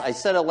past, I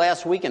said it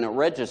last week and it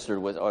registered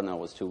with,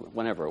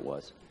 whenever it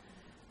was.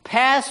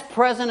 Past,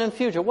 present, and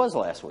future. It was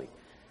last week.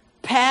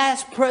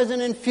 Past,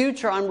 present, and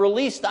future. I'm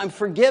released. I'm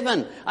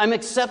forgiven. I'm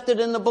accepted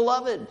in the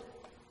beloved.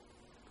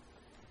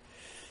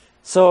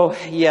 So,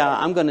 yeah,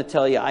 I'm going to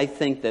tell you, I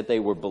think that they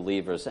were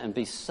believers. And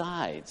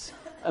besides,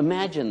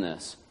 imagine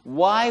this.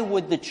 Why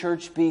would the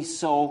church be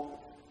so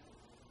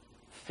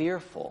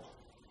fearful?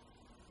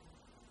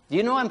 Do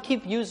you know I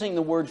keep using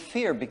the word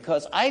fear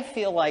because I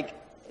feel like,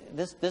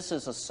 this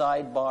is a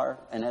sidebar,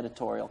 an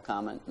editorial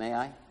comment, may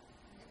I?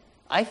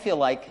 I feel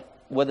like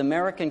with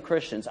American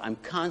Christians, I'm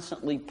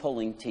constantly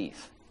pulling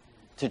teeth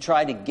to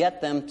try to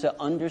get them to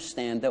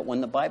understand that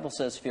when the Bible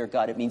says fear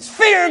God, it means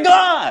fear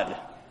God!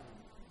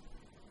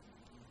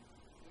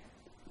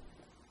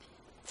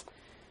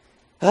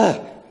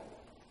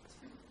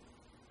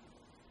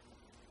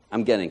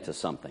 I'm getting to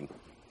something,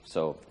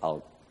 so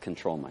I'll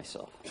control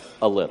myself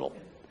a little.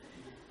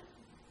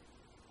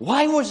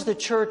 Why was the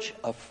church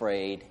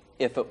afraid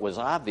if it was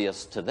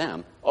obvious to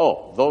them,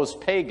 oh, those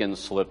pagans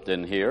slipped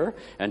in here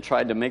and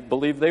tried to make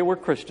believe they were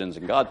Christians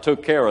and God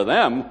took care of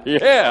them?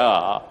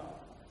 Yeah!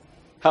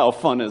 How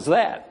fun is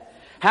that?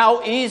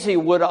 How easy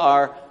would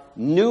our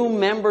new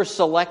member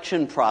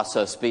selection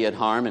process be at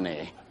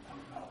Harmony?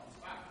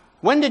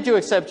 When did you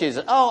accept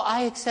Jesus? Oh,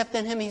 I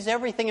accepted him. He's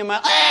everything in my...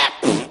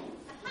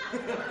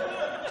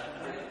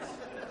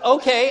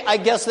 Okay, I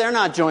guess they're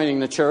not joining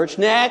the church.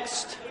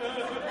 Next.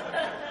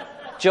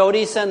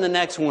 Jody, send the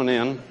next one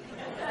in.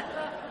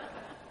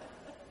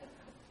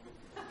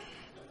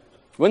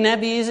 Wouldn't that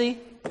be easy?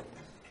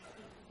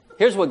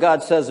 Here's what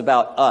God says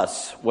about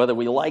us, whether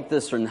we like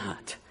this or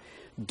not.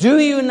 Do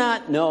you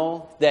not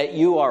know that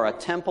you are a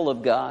temple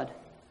of God?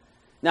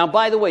 Now,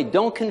 by the way,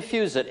 don't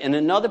confuse it. In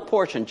another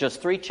portion,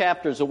 just 3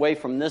 chapters away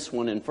from this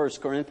one in 1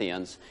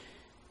 Corinthians,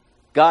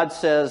 God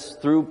says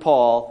through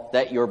Paul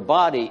that your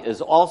body is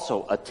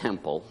also a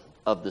temple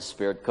of the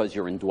Spirit because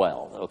you're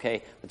indwelled,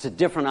 okay? It's a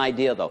different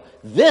idea, though.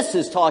 This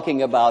is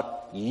talking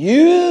about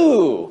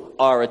you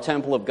are a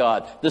temple of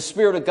God. The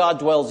Spirit of God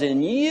dwells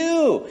in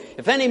you.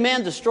 If any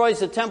man destroys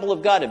the temple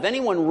of God, if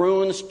anyone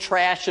ruins,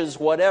 trashes,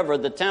 whatever,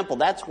 the temple,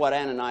 that's what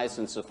Ananias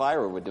and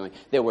Sapphira were doing.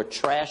 They were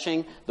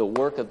trashing the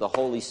work of the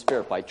Holy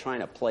Spirit by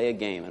trying to play a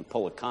game and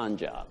pull a con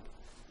job.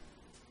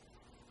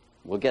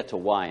 We'll get to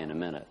why in a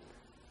minute.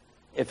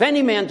 If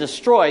any man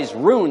destroys,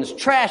 ruins,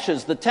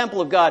 trashes the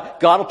temple of God,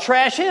 God will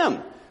trash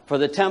him. For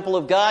the temple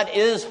of God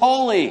is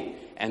holy,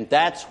 and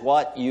that's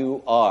what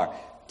you are.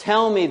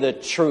 Tell me the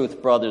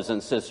truth, brothers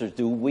and sisters.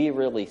 Do we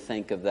really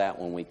think of that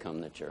when we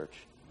come to church?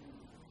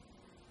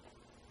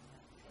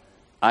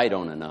 I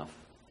don't enough.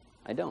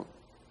 I don't.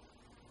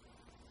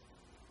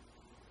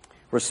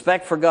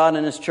 Respect for God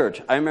and His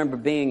church. I remember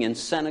being in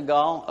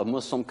Senegal, a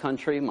Muslim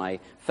country. My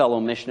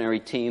fellow missionary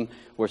team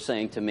were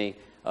saying to me,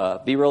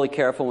 be really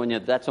careful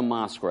when that's a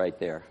mosque right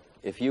there.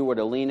 If you were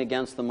to lean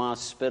against the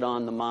mosque, spit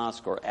on the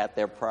mosque, or at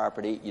their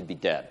property, you'd be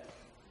dead.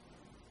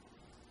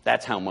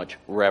 That's how much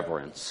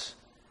reverence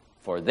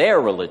for their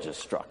religious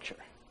structure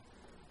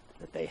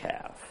that they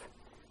have.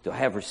 To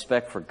have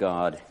respect for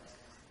God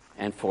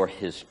and for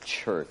His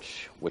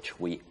church, which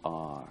we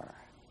are.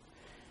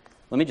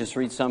 Let me just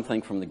read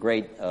something from the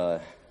great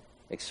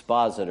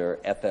expositor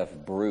F.F.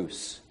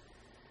 Bruce.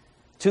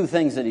 2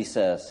 things that he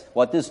says.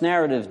 What this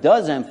narrative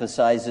does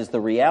emphasize is the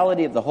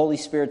reality of the Holy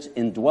Spirit's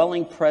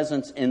indwelling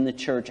presence in the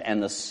church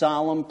and the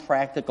solemn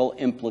practical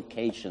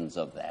implications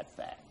of that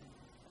fact.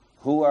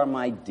 Who am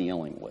I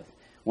dealing with?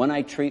 When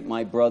I treat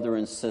my brother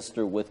and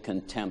sister with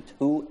contempt,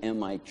 who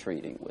am I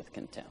treating with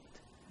contempt?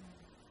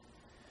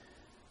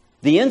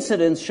 The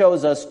incident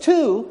shows us,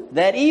 too,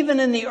 that even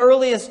in the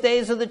earliest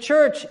days of the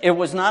church, it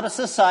was not a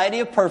society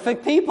of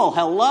perfect people.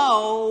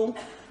 Hello?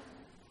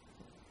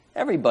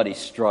 Everybody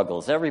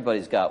struggles.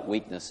 Everybody's got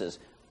weaknesses.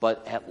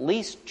 But at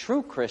least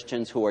true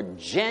Christians who are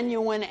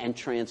genuine and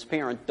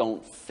transparent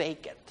don't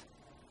fake it.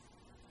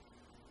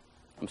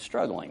 I'm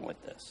struggling with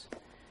this.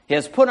 He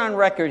has put on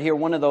record here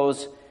one of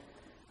those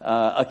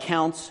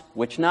accounts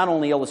which not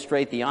only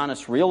illustrate the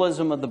honest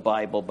realism of the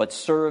Bible, but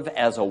serve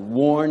as a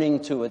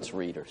warning to its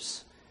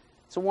readers.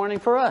 It's a warning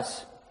for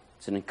us.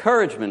 It's an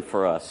encouragement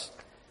for us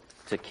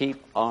to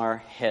keep our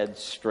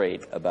heads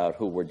straight about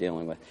who we're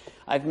dealing with.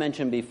 I've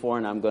mentioned before,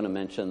 and I'm going to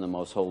mention the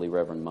Most Holy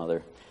Reverend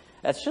Mother.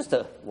 That's just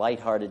a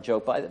lighthearted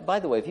joke. By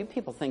the way, if you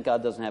people think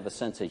God doesn't have a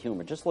sense of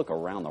humor, just look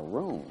around the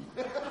room.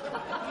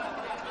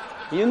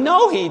 You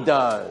know He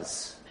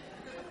does.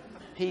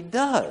 He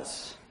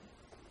does.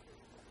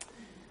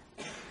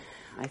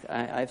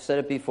 I've said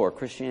it before.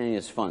 Christianity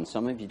is fun.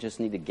 Some of you just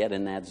need to get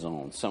in that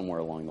zone somewhere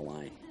along the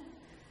line.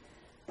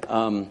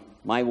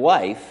 My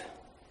wife,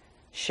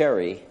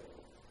 Sherry,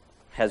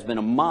 has been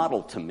a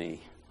model to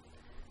me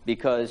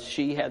because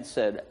she had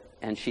said,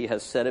 and she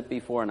has said it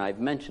before, and I've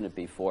mentioned it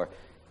before,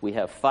 We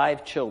have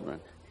 5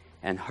 children.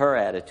 And her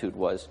attitude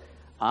was,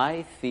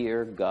 I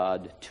fear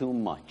God too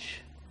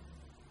much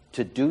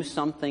to do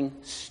something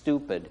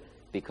stupid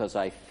because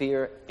I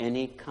fear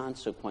any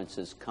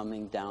consequences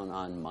coming down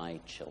on my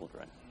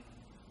children.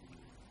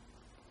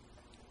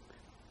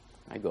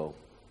 I go,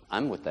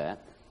 I'm with that.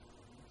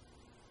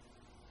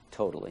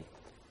 Totally.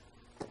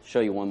 Show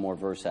you one more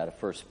verse out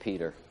of 1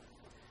 Peter,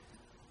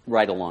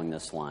 right along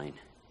this line.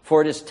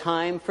 For it is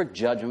time for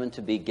judgment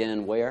to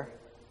begin where?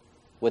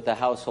 With the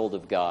household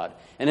of God.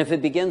 And if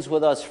it begins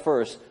with us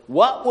first,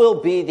 what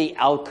will be the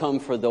outcome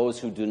for those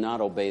who do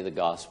not obey the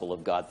gospel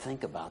of God?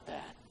 Think about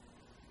that.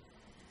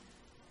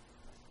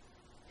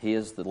 He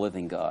is the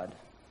living God.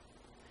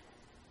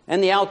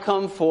 And the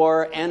outcome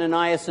for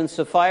Ananias and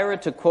Sapphira,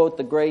 to quote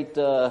the great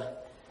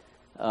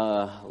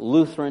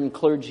Lutheran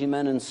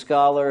clergyman and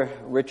scholar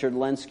Richard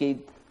Lenski,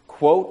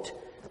 quote,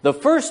 the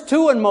first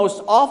 2 and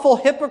most awful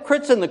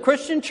hypocrites in the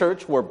Christian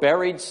church were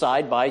buried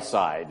side by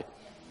side.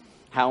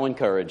 How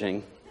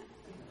encouraging.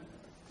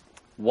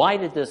 Why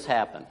did this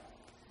happen?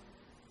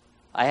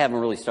 I haven't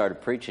really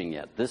started preaching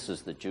yet. This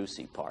is the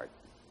juicy part.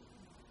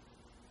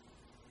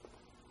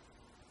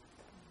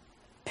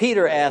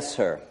 Peter asks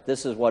her,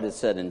 this is what it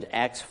said in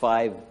Acts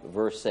 5,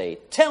 verse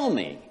 8. Tell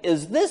me,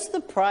 is this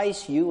the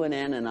price you and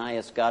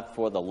Ananias got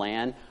for the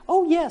land?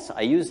 Oh, yes.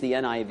 I use the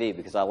NIV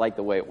because I like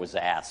the way it was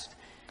asked.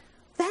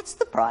 That's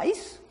the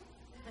price?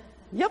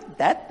 Yep,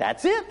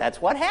 that's it.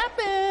 That's what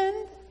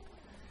happened.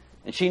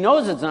 And she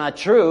knows it's not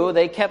true.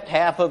 They kept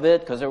half of it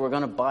because they were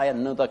going to buy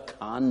another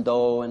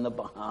condo in the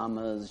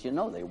Bahamas. You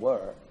know they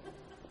were.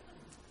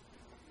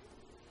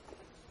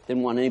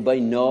 Didn't want anybody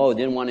to know.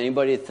 Didn't want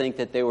anybody to think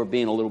that they were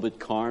being a little bit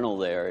carnal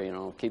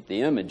there. Keep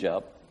the image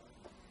up.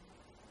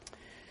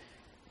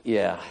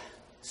 Yeah.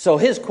 So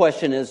his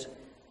question is,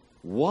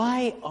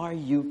 why are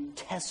you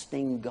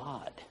testing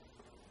God?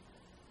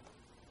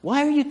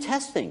 Why are you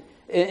testing?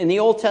 In the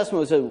Old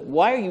Testament, it says,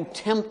 why are you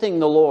tempting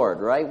the Lord,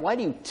 right? Why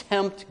do you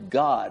tempt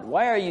God?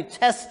 Why are you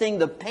testing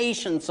the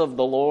patience of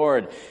the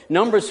Lord?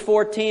 Numbers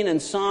 14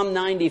 and Psalm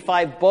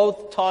 95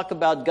 both talk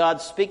about God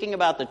speaking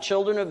about the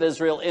children of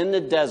Israel in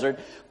the desert,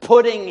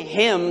 putting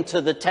him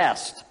to the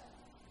test,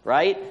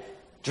 right?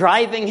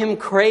 Driving him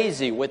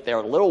crazy with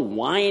their little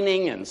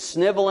whining and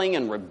sniveling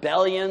and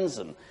rebellions.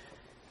 And,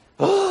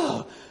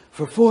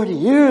 for 40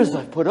 years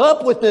I've put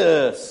up with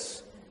this.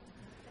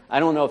 I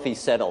don't know if he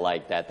said it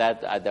like that.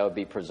 That would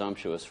be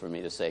presumptuous for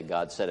me to say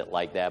God said it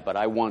like that, but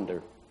I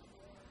wonder.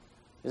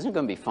 Isn't it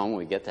going to be fun when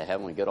we get to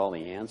heaven, we get all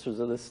the answers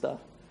of this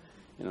stuff?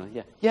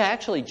 Yeah,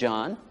 actually,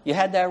 John, you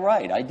had that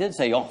right. I did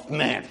say,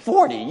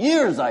 40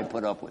 years I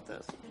put up with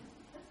this.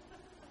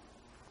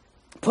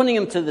 Putting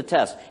him to the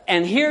test.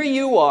 And here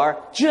you are,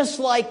 just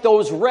like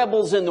those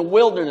rebels in the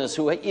wilderness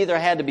who either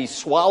had to be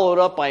swallowed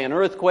up by an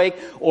earthquake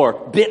or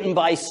bitten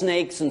by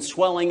snakes and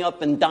swelling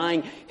up and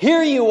dying.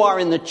 Here you are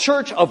in the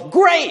church of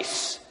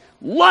grace,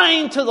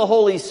 lying to the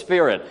Holy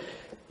Spirit.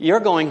 You're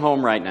going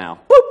home right now.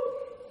 Boop.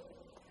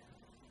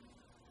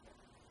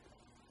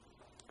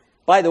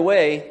 By the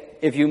way,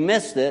 if you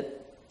missed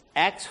it,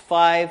 Acts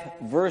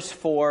 5, verse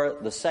 4,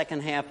 the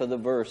second half of the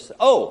verse.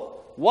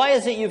 Why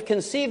is it you've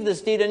conceived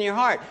this deed in your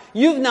heart?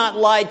 You've not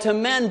lied to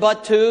men,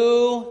 but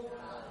to...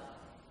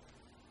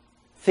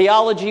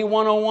 Theology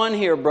 101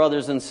 here,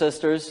 brothers and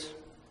sisters.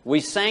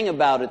 We sang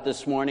about it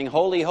this morning.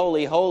 Holy,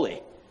 holy,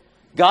 holy.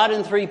 God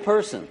in 3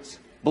 persons.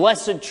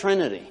 Blessed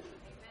Trinity.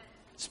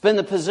 It's been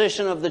the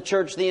position of the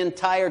church the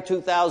entire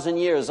 2,000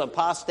 years.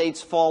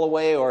 Apostates fall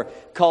away or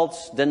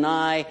cults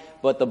deny,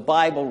 but the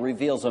Bible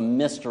reveals a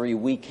mystery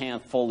we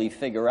can't fully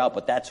figure out,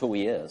 but that's who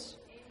he is.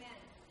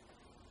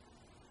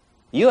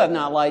 You have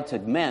not lied to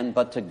men,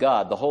 but to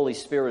God. The Holy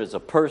Spirit is a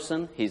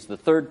person. He's the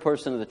 3rd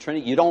person of the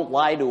Trinity. You don't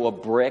lie to a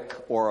brick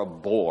or a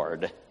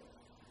board.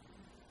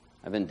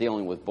 I've been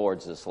dealing with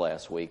boards this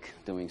last week,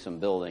 doing some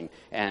building,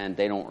 and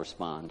they don't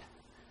respond.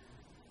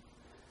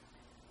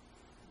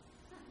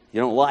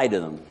 You don't lie to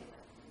them.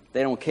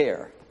 They don't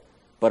care.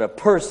 But a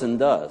person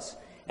does.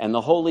 And the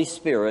Holy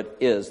Spirit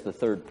is the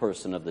 3rd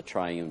person of the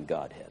triune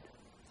Godhead.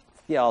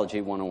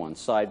 Theology 101,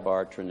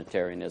 sidebar,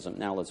 Trinitarianism.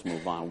 Now let's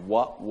move on.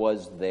 What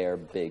was their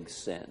big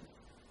sin?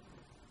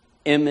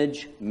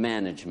 Image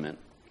management.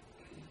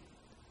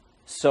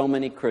 So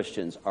many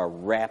Christians are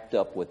wrapped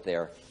up with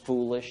their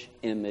foolish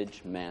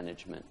image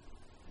management.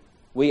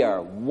 We are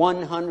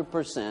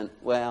 100%,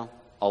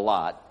 a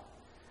lot,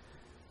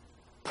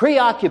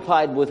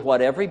 preoccupied with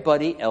what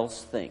everybody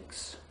else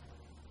thinks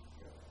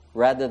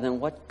rather than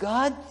what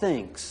God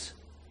thinks.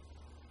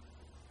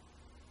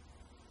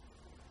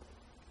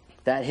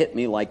 That hit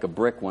me like a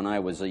brick when I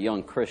was a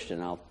young Christian,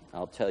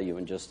 I'll tell you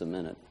in just a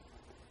minute.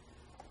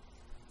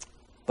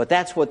 But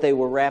that's what they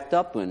were wrapped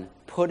up in,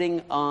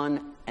 putting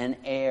on an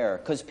air.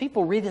 Because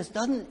people read this,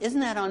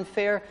 isn't that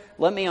unfair?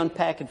 Let me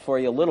unpack it for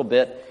you a little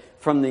bit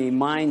from the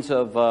minds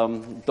of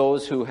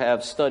those who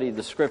have studied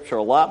the Scripture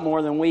a lot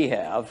more than we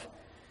have,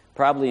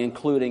 probably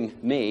including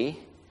me.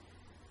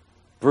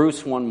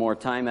 Bruce, one more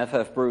time,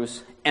 F.F.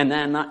 Bruce. And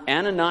then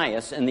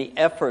Ananias, in the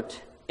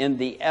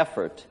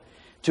effort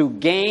to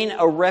gain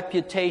a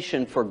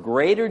reputation for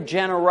greater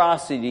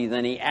generosity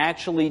than he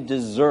actually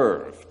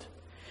deserved,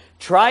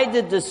 tried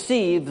to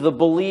deceive the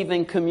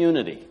believing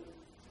community.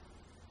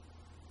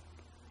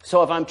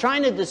 So if I'm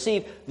trying to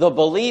deceive the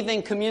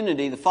believing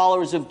community, the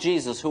followers of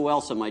Jesus, who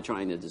else am I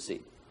trying to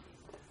deceive?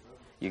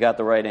 You got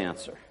the right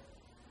answer.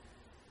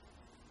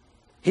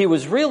 He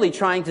was really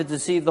trying to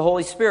deceive the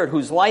Holy Spirit,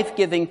 whose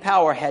life-giving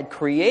power had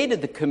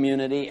created the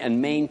community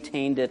and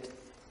maintained it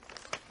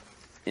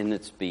in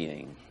its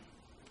being.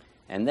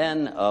 And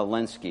then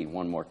Lenski,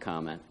 one more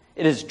comment.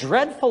 It is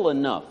dreadful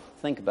enough,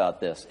 think about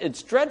this,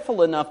 it's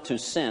dreadful enough to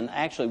sin.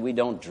 Actually, we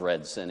don't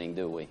dread sinning,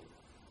 do we?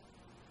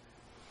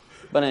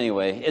 But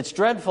anyway, it's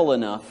dreadful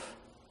enough,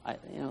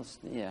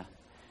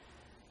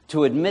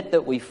 to admit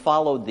that we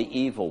followed the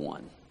evil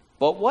one.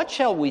 But what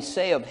shall we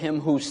say of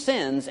him who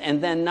sins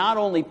and then not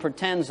only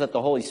pretends that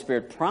the Holy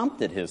Spirit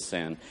prompted his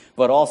sin,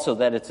 but also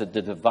that it's a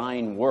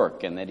divine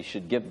work and that he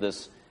should give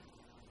this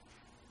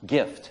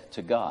gift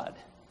to God?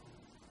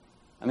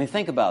 I mean,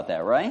 think about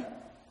that, right?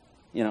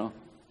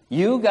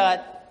 You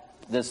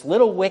got this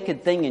little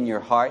wicked thing in your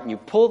heart and you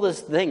pull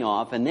this thing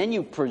off and then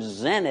you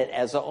present it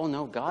as, oh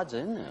no, God's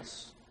in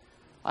this.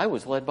 I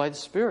was led by the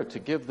Spirit to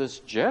give this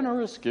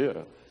generous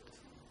gift.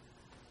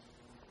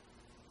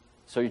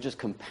 So you're just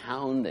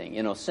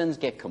compounding. Sins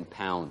get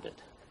compounded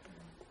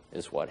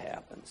is what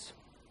happens.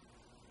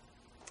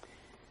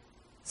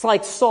 It's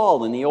like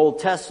Saul in the Old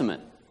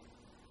Testament.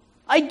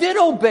 I did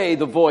obey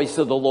the voice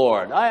of the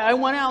Lord. I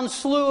went out and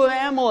slew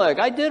Amalek.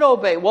 I did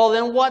obey. Well,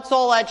 then what's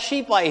all that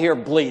sheep I hear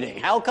bleating?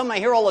 How come I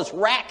hear all this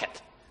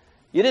racket?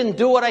 You didn't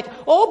do what I...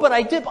 Oh, but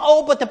I did.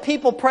 Oh, but the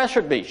people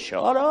pressured me.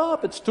 Shut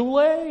up. It's too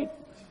late.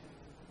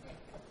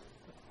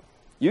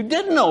 You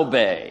didn't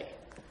obey.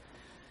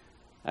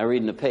 I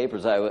read in the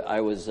papers, I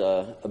was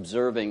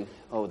observing,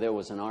 there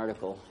was an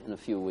article in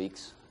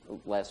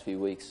last few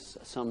weeks,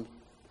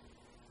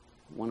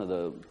 one of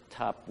the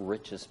top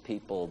richest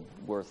people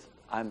worth,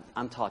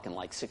 I'm talking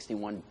like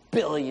 $61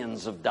 billion,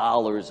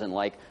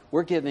 and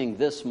we're giving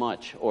this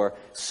much, or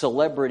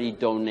celebrity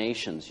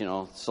donations,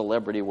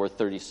 celebrity worth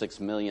 $36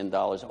 million.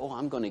 Oh,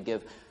 I'm going to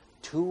give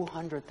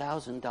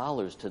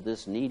 $200,000 to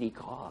this needy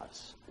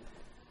cause.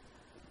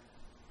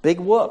 Big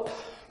whoop.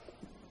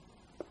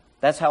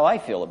 That's how I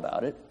feel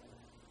about it.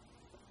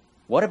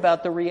 What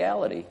about the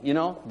reality?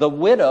 The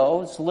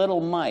widow's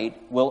little mite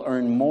will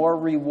earn more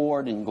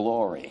reward and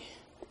glory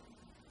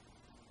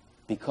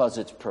because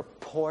it's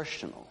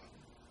proportional.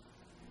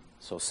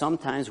 So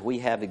sometimes we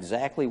have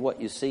exactly what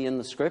you see in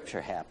the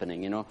Scripture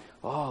happening,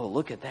 Oh,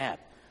 look at that.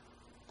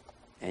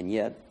 And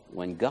yet,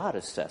 when God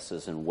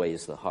assesses and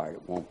weighs the heart,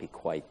 it won't be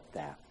quite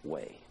that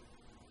way.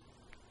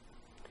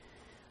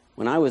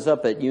 When I was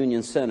up at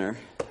Union Center,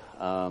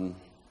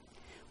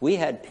 we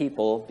had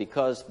people,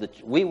 because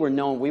we were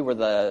known, we were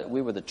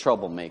the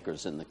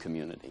troublemakers in the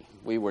community.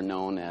 We were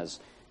known as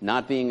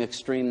not being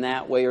extreme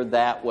that way or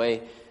that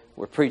way.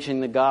 We're preaching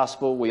the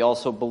gospel. We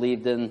also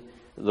believed in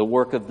the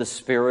work of the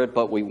Spirit,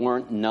 but we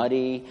weren't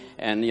nutty,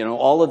 and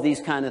all of these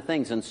kind of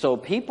things. And so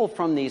people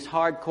from these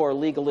hardcore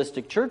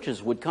legalistic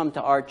churches would come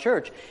to our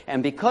church,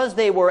 and because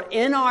they were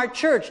in our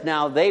church,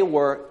 now they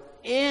were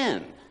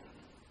in.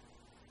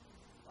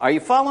 Are you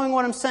following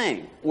what I'm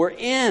saying? We're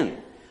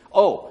in.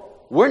 Oh,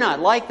 we're not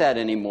like that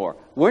anymore.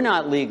 We're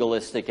not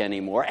legalistic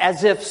anymore.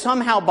 As if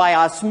somehow by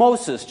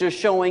osmosis, just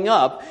showing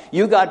up,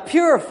 you got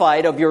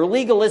purified of your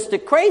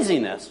legalistic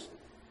craziness.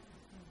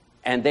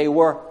 And they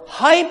were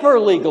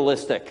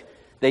hyper-legalistic.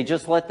 They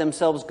just let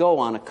themselves go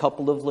on a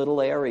couple of little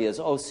areas.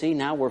 Oh, see,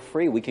 now we're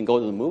free. We can go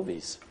to the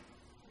movies.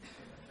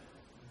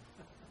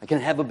 I can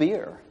have a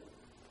beer.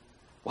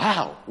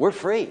 Wow, we're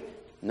free.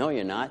 No,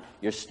 you're not.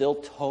 You're still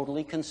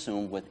totally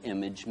consumed with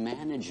image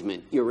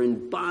management. You're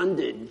in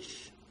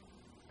bondage.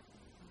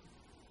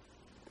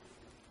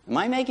 Am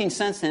I making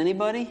sense to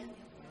anybody?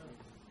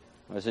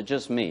 Or is it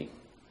just me?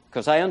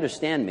 Because I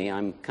understand me.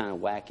 I'm kind of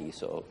wacky,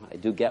 so I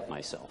do get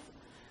myself.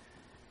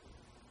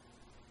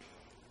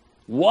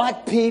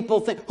 What people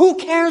think. Who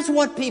cares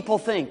what people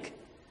think?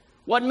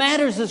 What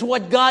matters is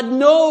what God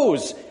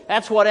knows.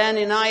 That's what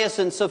Ananias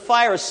and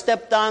Sapphira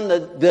stepped on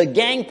the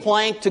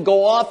gangplank to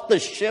go off the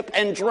ship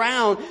and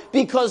drown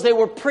because they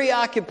were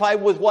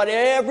preoccupied with what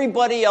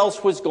everybody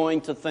else was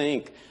going to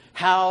think.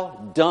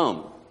 How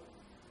dumb.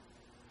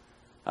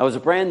 I was a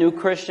brand new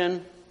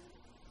Christian.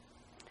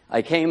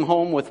 I came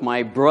home with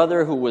my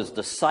brother who was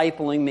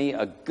discipling me,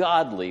 a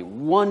godly,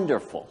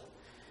 wonderful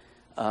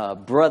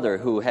brother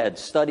who had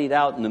studied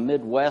out in the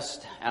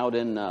Midwest, out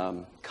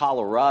in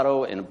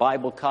Colorado, in a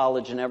Bible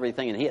college and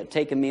everything, and he had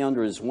taken me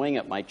under his wing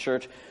at my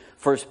church,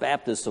 First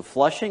Baptist of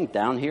Flushing,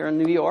 down here in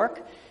New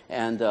York,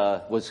 and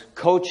was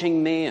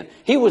coaching me. And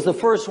he was the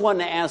first one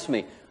to ask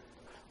me,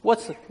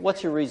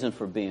 what's your reason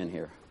for being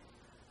here?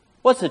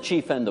 What's the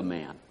chief end of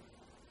man?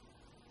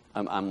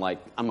 I'm like,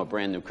 I'm a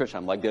brand new Christian.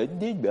 I'm like, do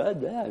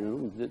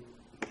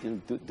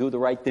the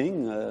right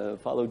thing,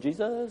 follow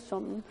Jesus,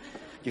 something.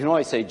 You can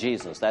always say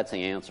Jesus. That's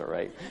the answer,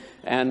 right?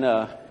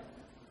 And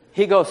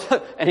he goes,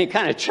 and he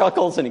kind of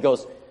chuckles, and he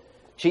goes,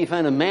 Chief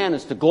end of man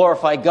is to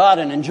glorify God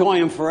and enjoy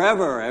Him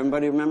forever.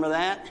 Everybody remember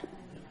that?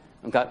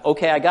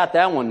 Okay, I got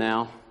that one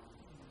now.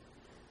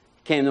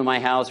 He came to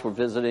my house, we're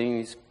visiting,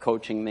 he's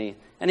coaching me,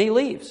 and he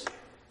leaves.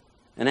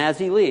 And as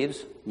he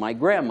leaves, my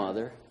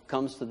grandmother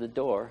comes to the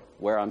door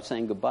where I'm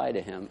saying goodbye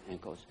to him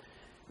and goes,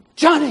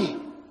 "Johnny,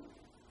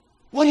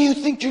 what do you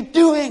think you're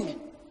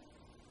doing?"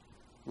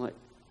 I'm like,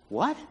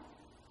 "What?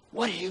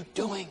 What are you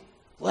doing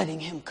letting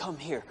him come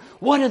here?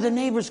 What are the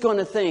neighbors going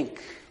to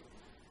think?"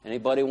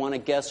 Anybody want to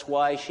guess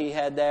why she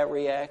had that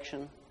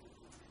reaction?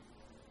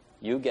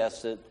 You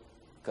guessed it,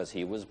 because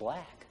he was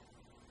black.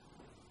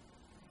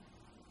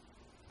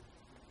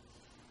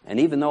 And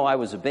even though I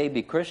was a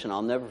baby Christian,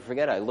 I'll never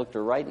forget, I looked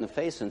her right in the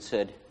face and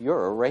said,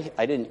 "You're a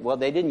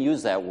they didn't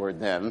use that word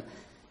then.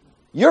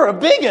 "You're a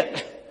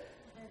bigot.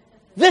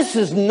 This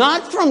is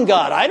not from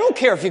God. I don't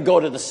care if you go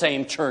to the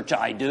same church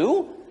I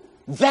do.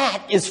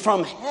 That is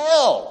from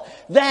hell.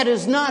 That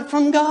is not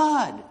from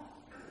God."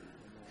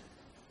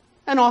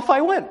 And off I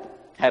went,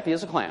 happy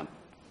as a clam.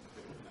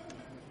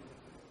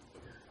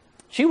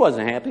 She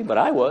wasn't happy, but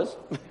I was.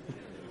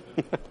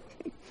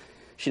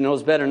 She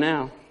knows better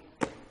now.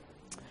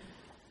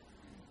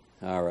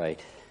 All right.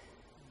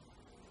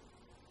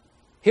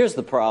 Here's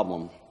the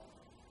problem.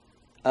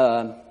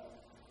 Are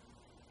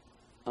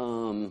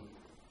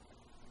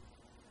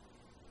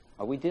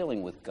we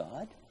dealing with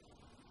God?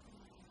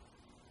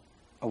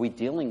 Are we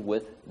dealing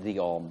with the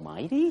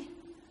Almighty?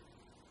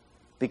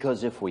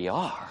 Because if we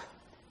are,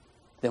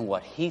 then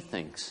what He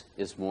thinks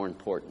is more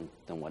important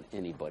than what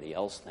anybody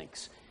else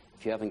thinks.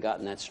 If you haven't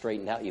gotten that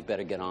straightened out, you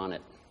better get on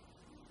it.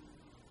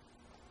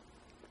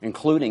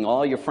 Including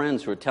all your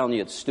friends who are telling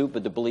you it's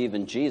stupid to believe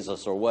in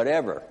Jesus or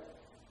whatever.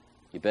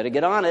 You better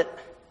get on it,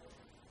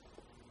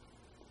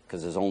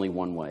 because there's only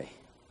one way.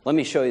 Let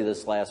me show you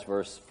this last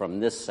verse from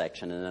this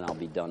section, and then I'll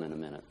be done in a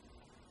minute.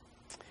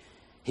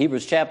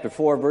 Hebrews chapter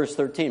 4, verse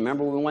 13.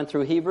 Remember when we went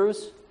through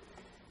Hebrews?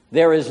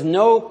 "There is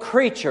no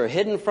creature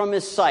hidden from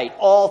His sight.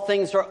 All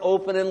things are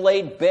open and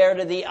laid bare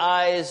to the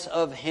eyes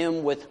of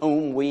Him with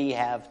whom we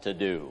have to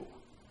do."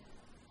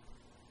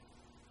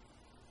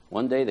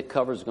 One day the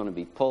cover's going to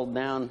be pulled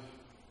down,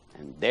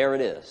 and there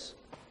it is.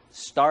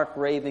 Stark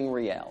raving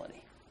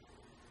reality.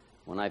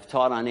 When I've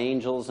taught on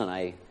angels and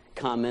I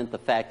comment the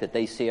fact that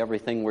they see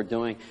everything we're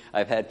doing,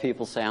 I've had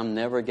people say, "I'm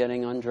never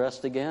getting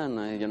undressed again."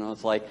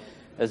 It's like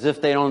as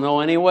if they don't know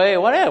anyway.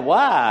 What?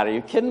 Are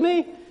you kidding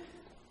me?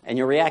 And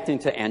you're reacting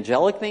to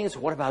angelic things?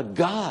 What about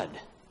God?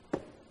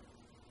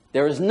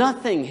 There is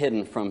nothing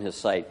hidden from His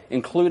sight,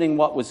 including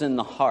what was in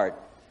the heart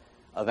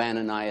of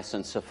Ananias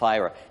and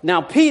Sapphira.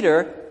 Now,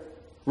 Peter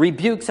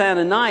rebukes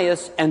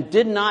Ananias and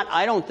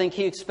I don't think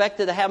he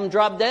expected to have him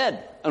drop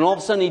dead. And all of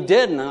a sudden he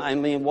did. And I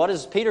mean, what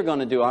is Peter going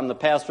to do? I'm the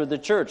pastor of the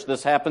church.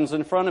 This happens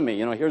in front of me.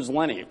 Here's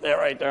Lenny. They're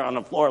right there on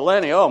the floor.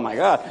 Lenny, oh my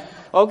God.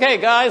 Okay,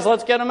 guys,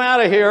 let's get him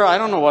out of here. I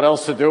don't know what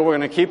else to do. We're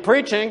going to keep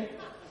preaching.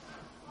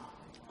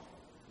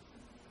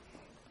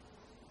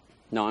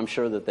 No, I'm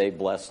sure that they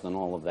blessed and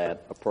all of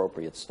that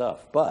appropriate stuff.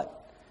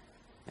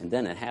 And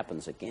then it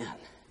happens again.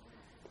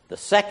 The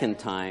second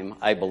time,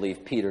 I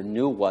believe Peter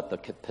knew what the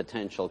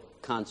potential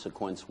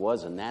consequence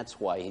was, and that's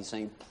why he's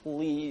saying,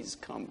 "Please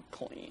come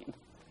clean.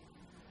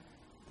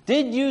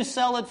 Did you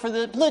sell it for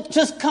the...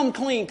 Just come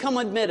clean. Come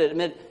admit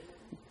it.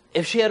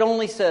 If she had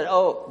only said,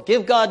 "Oh,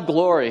 give God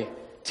glory.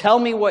 Tell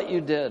me what you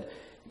did."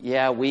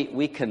 Yeah,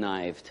 we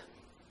connived.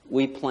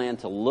 We planned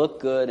to look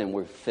good, and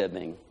we're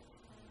fibbing.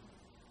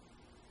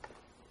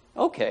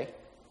 Okay.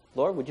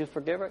 Lord, would you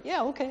forgive her?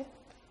 Yeah, okay.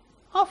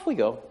 Off we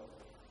go.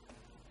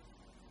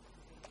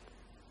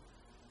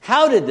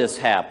 How did this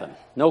happen?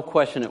 No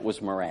question it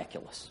was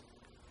miraculous.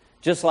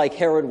 Just like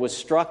Herod was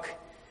struck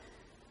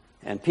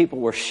and people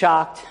were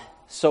shocked,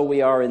 so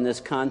we are in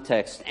this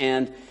context.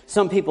 And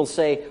some people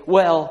say,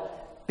 well,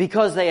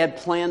 because they had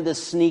planned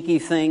this sneaky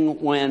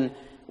thing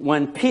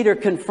when Peter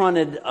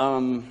confronted,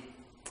 what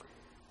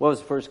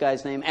was the first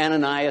guy's name?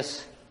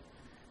 Ananias.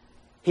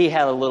 He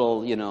had a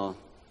little,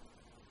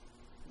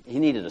 he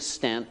needed a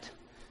stent.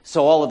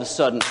 So all of a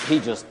sudden, he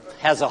just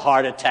has a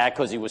heart attack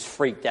because he was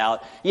freaked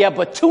out. Yeah,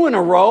 but 2 in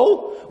a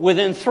row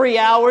within 3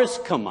 hours?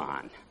 Come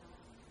on.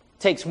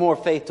 Takes more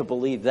faith to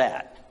believe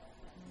that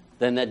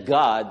than that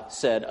God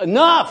said,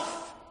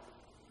 "Enough!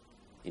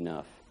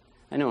 Enough."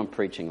 I know I'm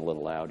preaching a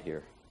little loud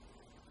here.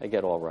 I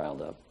get all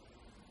riled up.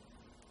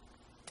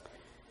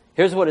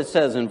 Here's what it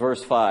says in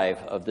verse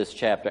 5 of this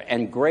chapter.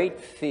 And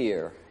great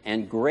fear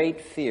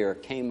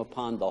came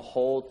upon the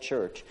whole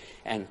church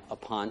and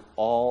upon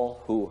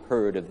all who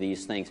heard of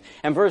these things.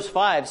 And verse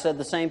 5 said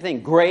the same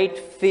thing. Great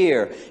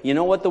fear. You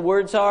know what the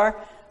words are?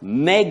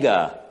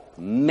 Mega,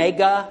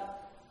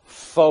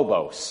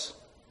 phobos.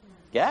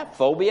 Yeah,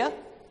 phobia,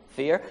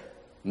 fear.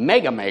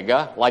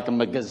 Mega, like a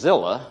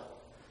megazilla.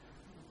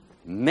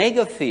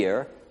 Mega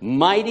fear,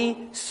 mighty,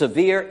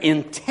 severe,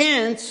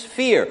 intense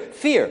fear.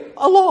 Fear,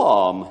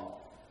 alarm,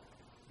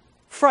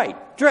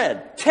 fright,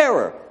 dread,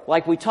 terror.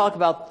 Like we talk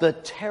about the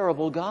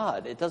terrible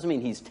God. It doesn't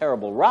mean He's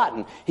terrible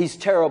rotten. He's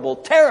terrible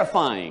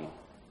terrifying.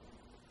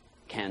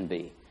 Can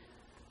be.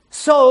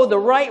 So the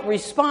right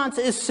response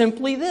is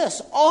simply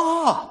this: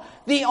 awe.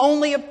 The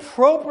only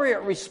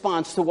appropriate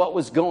response to what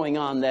was going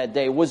on that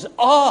day was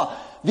awe.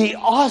 The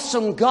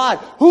awesome God.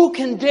 Who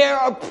can dare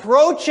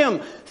approach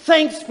him?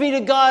 Thanks be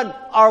to God,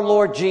 our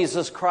Lord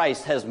Jesus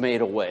Christ has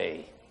made a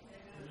way.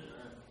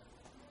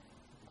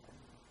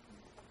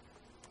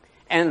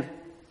 And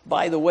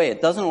by the way,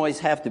 it doesn't always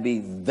have to be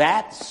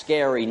that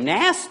scary,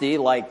 nasty,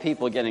 like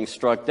people getting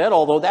struck dead,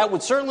 although that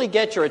would certainly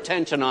get your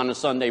attention on a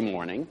Sunday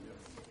morning.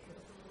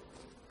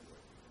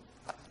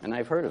 And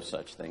I've heard of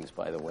such things,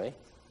 by the way.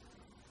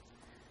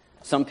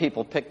 Some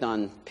people picked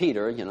on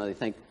Peter. They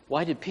think,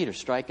 why did Peter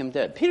strike him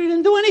dead? Peter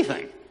didn't do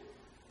anything.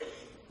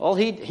 Well,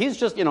 he's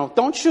just,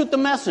 don't shoot the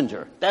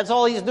messenger. That's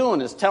all he's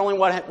doing, is telling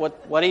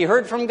what he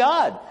heard from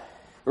God.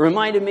 It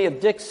reminded me of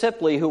Dick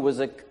Sipley, who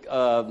was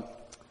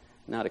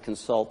not a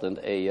consultant,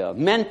 a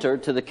mentor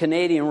to the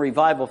Canadian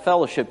Revival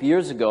Fellowship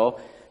years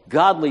ago.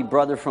 Godly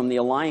brother from the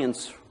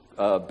Alliance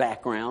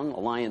background,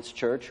 Alliance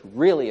Church,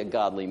 really a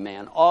godly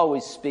man,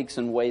 always speaks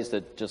in ways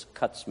that just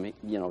cuts me,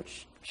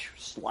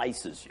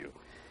 slices you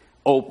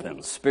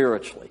open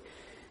spiritually.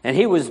 And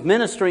he was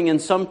ministering in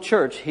some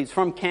church. He's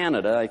from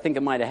Canada. I think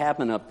it might have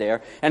happened up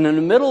there. And in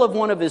the middle of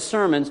one of his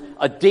sermons,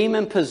 a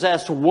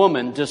demon-possessed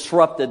woman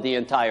disrupted the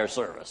entire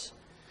service.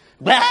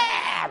 Blah,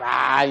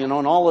 blah, and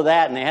all of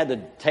that. And they had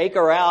to take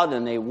her out,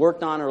 and they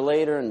worked on her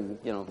later. And,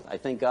 I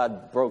think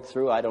God broke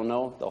through. I don't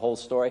know the whole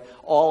story.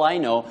 All I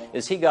know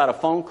is he got a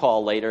phone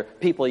call later,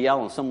 people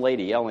yelling, some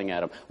lady yelling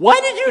at him, "Why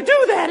did you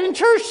do that in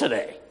church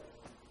today?"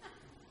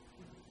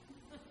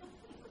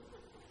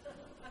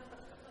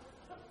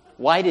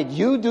 Why did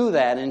you do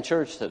that in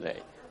church today?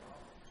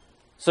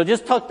 So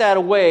just tuck that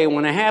away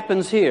when it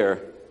happens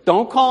here.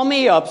 Don't call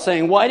me up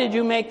saying, why did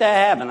you make that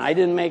happen? I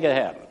didn't make it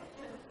happen.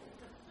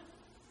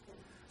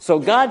 So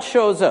God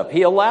shows up.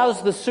 He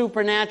allows the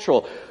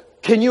supernatural.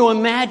 Can you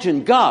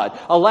imagine God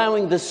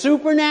allowing the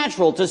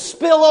supernatural to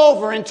spill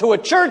over into a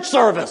church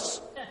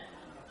service?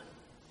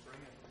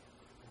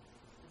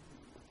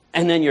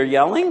 And then you're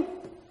yelling?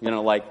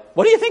 Like,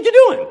 what do you think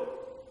you're doing?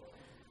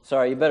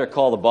 Sorry, you better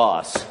call the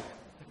boss.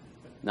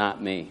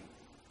 Not me.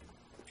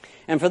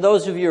 And for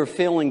those of you who are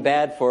feeling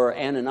bad for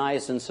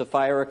Ananias and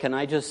Sapphira, can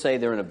I just say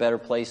they're in a better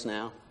place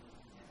now?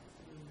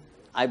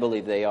 I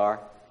believe they are.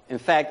 In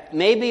fact,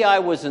 maybe I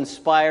was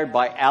inspired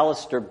by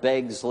Alistair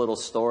Begg's little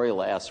story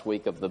last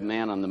week of the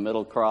man on the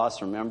middle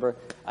cross, remember?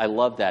 I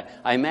love that.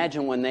 I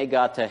imagine when they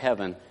got to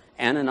heaven,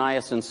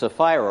 Ananias and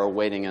Sapphira are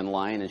waiting in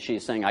line, and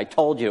she's saying, I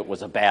told you it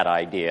was a bad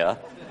idea.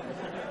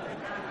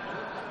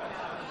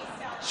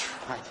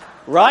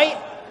 Right?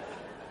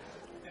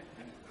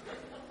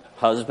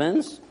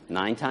 Husbands,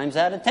 9 times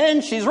out of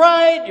 10, she's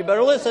right. You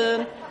better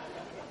listen.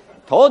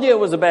 Told you it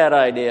was a bad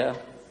idea.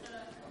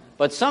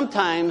 But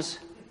sometimes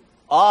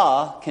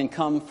awe can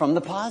come from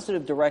the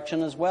positive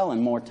direction as well,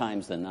 and more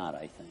times than not,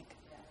 I think.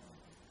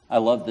 I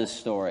love this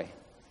story.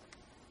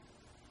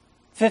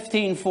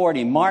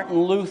 1540,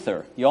 Martin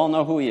Luther. You all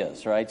know who he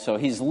is, right? So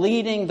he's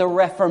leading the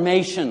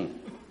Reformation.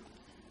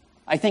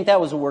 I think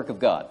that was a work of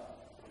God.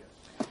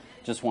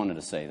 Just wanted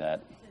to say that.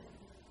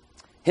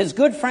 His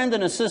good friend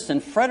and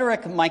assistant,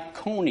 Frederick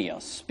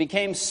Myconius,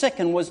 became sick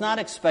and was not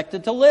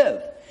expected to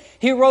live.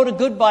 He wrote a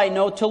goodbye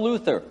note to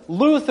Luther.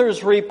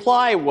 Luther's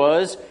reply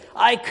was,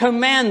 I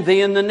command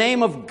thee in the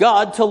name of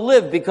God to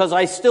live, because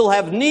I still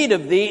have need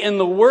of thee in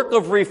the work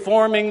of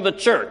reforming the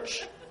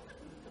church.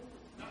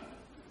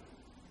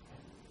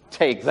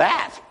 Take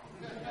that.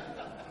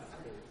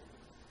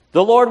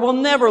 The Lord will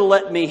never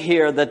let me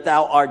hear that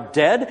thou art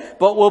dead,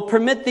 but will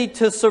permit thee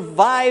to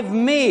survive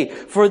me.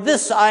 For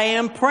this I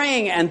am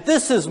praying, and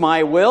this is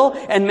my will,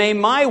 and may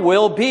my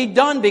will be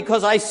done,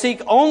 because I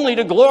seek only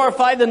to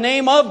glorify the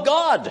name of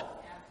God.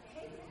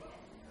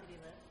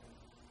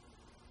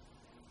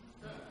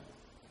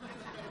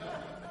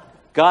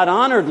 God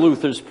honored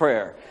Luther's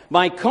prayer.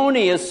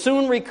 Myconius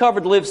soon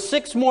recovered, lived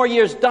 6 more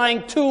years,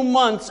 dying 2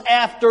 months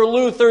after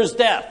Luther's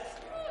death.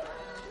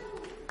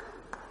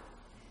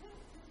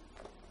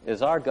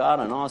 Is our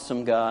God an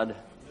awesome God?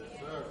 Yes,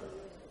 sir.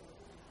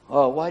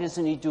 Oh, why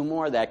doesn't he do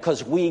more of that?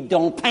 Because we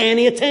don't pay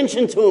any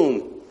attention to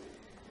him.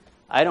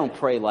 I don't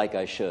pray like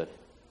I should.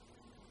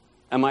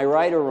 Am I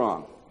right or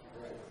wrong?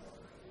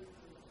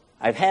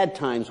 I've had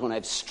times when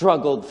I've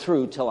struggled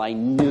through till I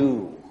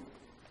knew.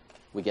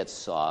 We get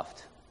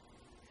soft.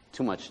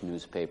 Too much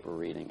newspaper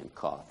reading and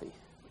coffee.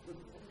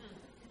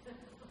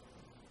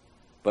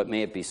 But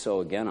may it be so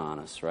again on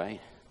us, right?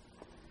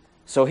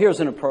 So here's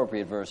an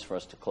appropriate verse for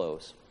us to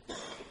close.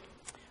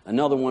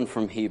 Another one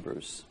from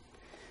Hebrews.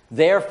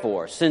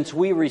 Therefore, since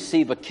we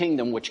receive a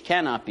kingdom which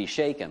cannot be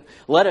shaken,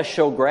 let us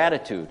show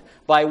gratitude,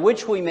 by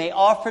which we may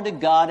offer to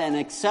God an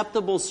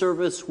acceptable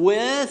service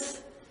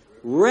with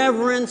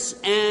reverence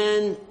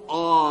and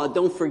awe.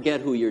 Don't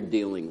forget who you're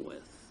dealing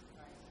with,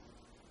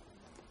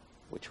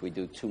 which we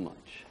do too much.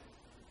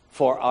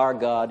 For our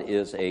God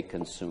is a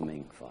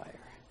consuming fire.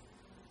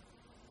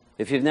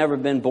 If you've never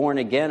been born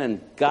again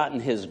and gotten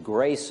his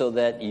grace so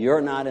that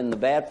you're not in the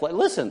bad place,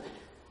 listen,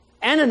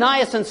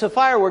 Ananias and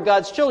Sapphira were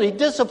God's children. He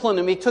disciplined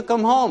them. He took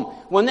them home.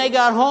 When they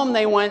got home,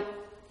 they went,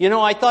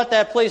 I thought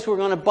that place we were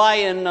going to buy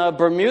in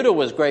Bermuda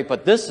was great,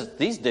 but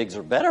these digs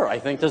are better. I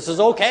think this is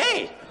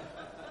okay.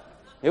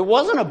 It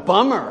wasn't a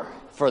bummer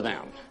for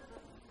them.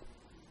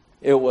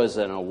 It was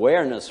an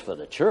awareness for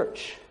the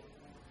church.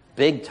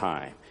 Big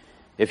time.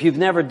 If you've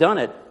never done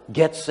it,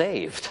 get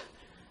saved.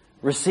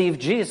 Receive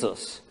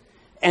Jesus.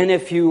 And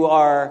if you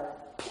are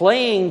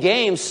playing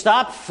games,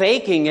 stop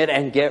faking it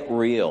and get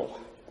real.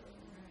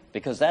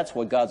 Because that's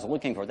what God's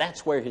looking for.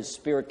 That's where His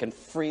Spirit can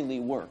freely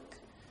work.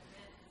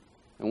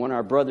 And when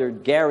our brother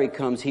Gary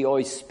comes, he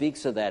always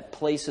speaks of that.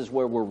 Places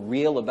where we're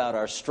real about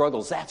our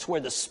struggles. That's where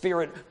the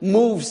Spirit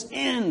moves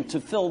in to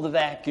fill the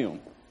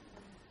vacuum.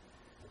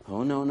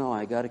 Oh, no,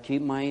 I got to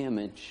keep my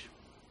image.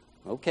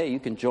 Okay, you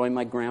can join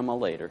my grandma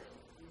later.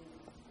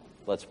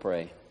 Let's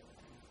pray.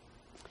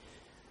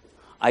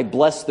 I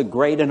bless the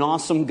great and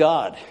awesome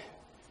God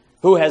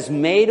who has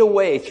made a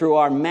way through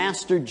our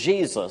Master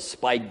Jesus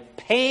by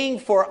paying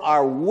for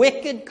our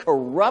wicked,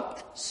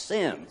 corrupt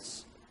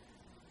sins.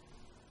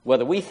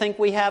 Whether we think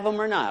we have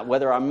them or not,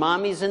 whether our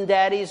mommies and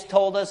daddies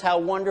told us how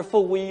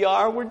wonderful we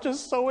are, we're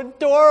just so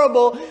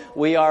adorable.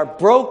 We are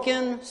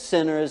broken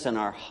sinners and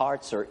our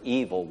hearts are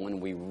evil when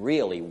we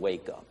really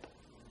wake up.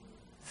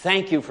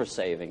 Thank you for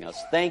saving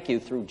us. Thank you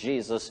through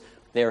Jesus.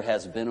 There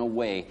has been a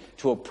way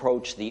to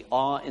approach the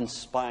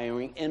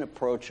awe-inspiring,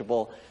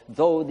 inapproachable,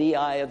 though the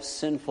eye of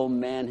sinful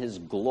man his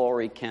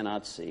glory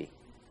cannot see.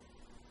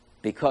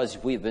 Because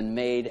we've been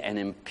made and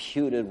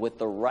imputed with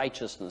the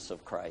righteousness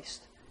of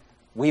Christ.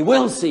 We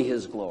will see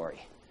His glory.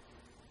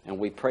 And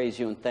we praise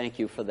You and thank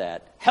You for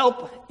that.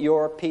 Help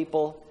Your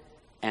people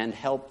and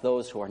help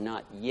those who are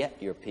not yet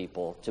Your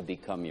people to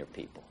become Your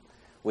people.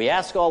 We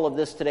ask all of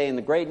this today in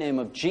the great name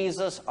of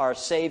Jesus, our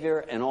Savior,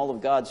 and all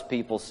of God's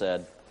people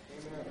said,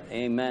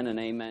 Amen and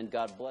amen.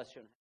 God bless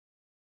you.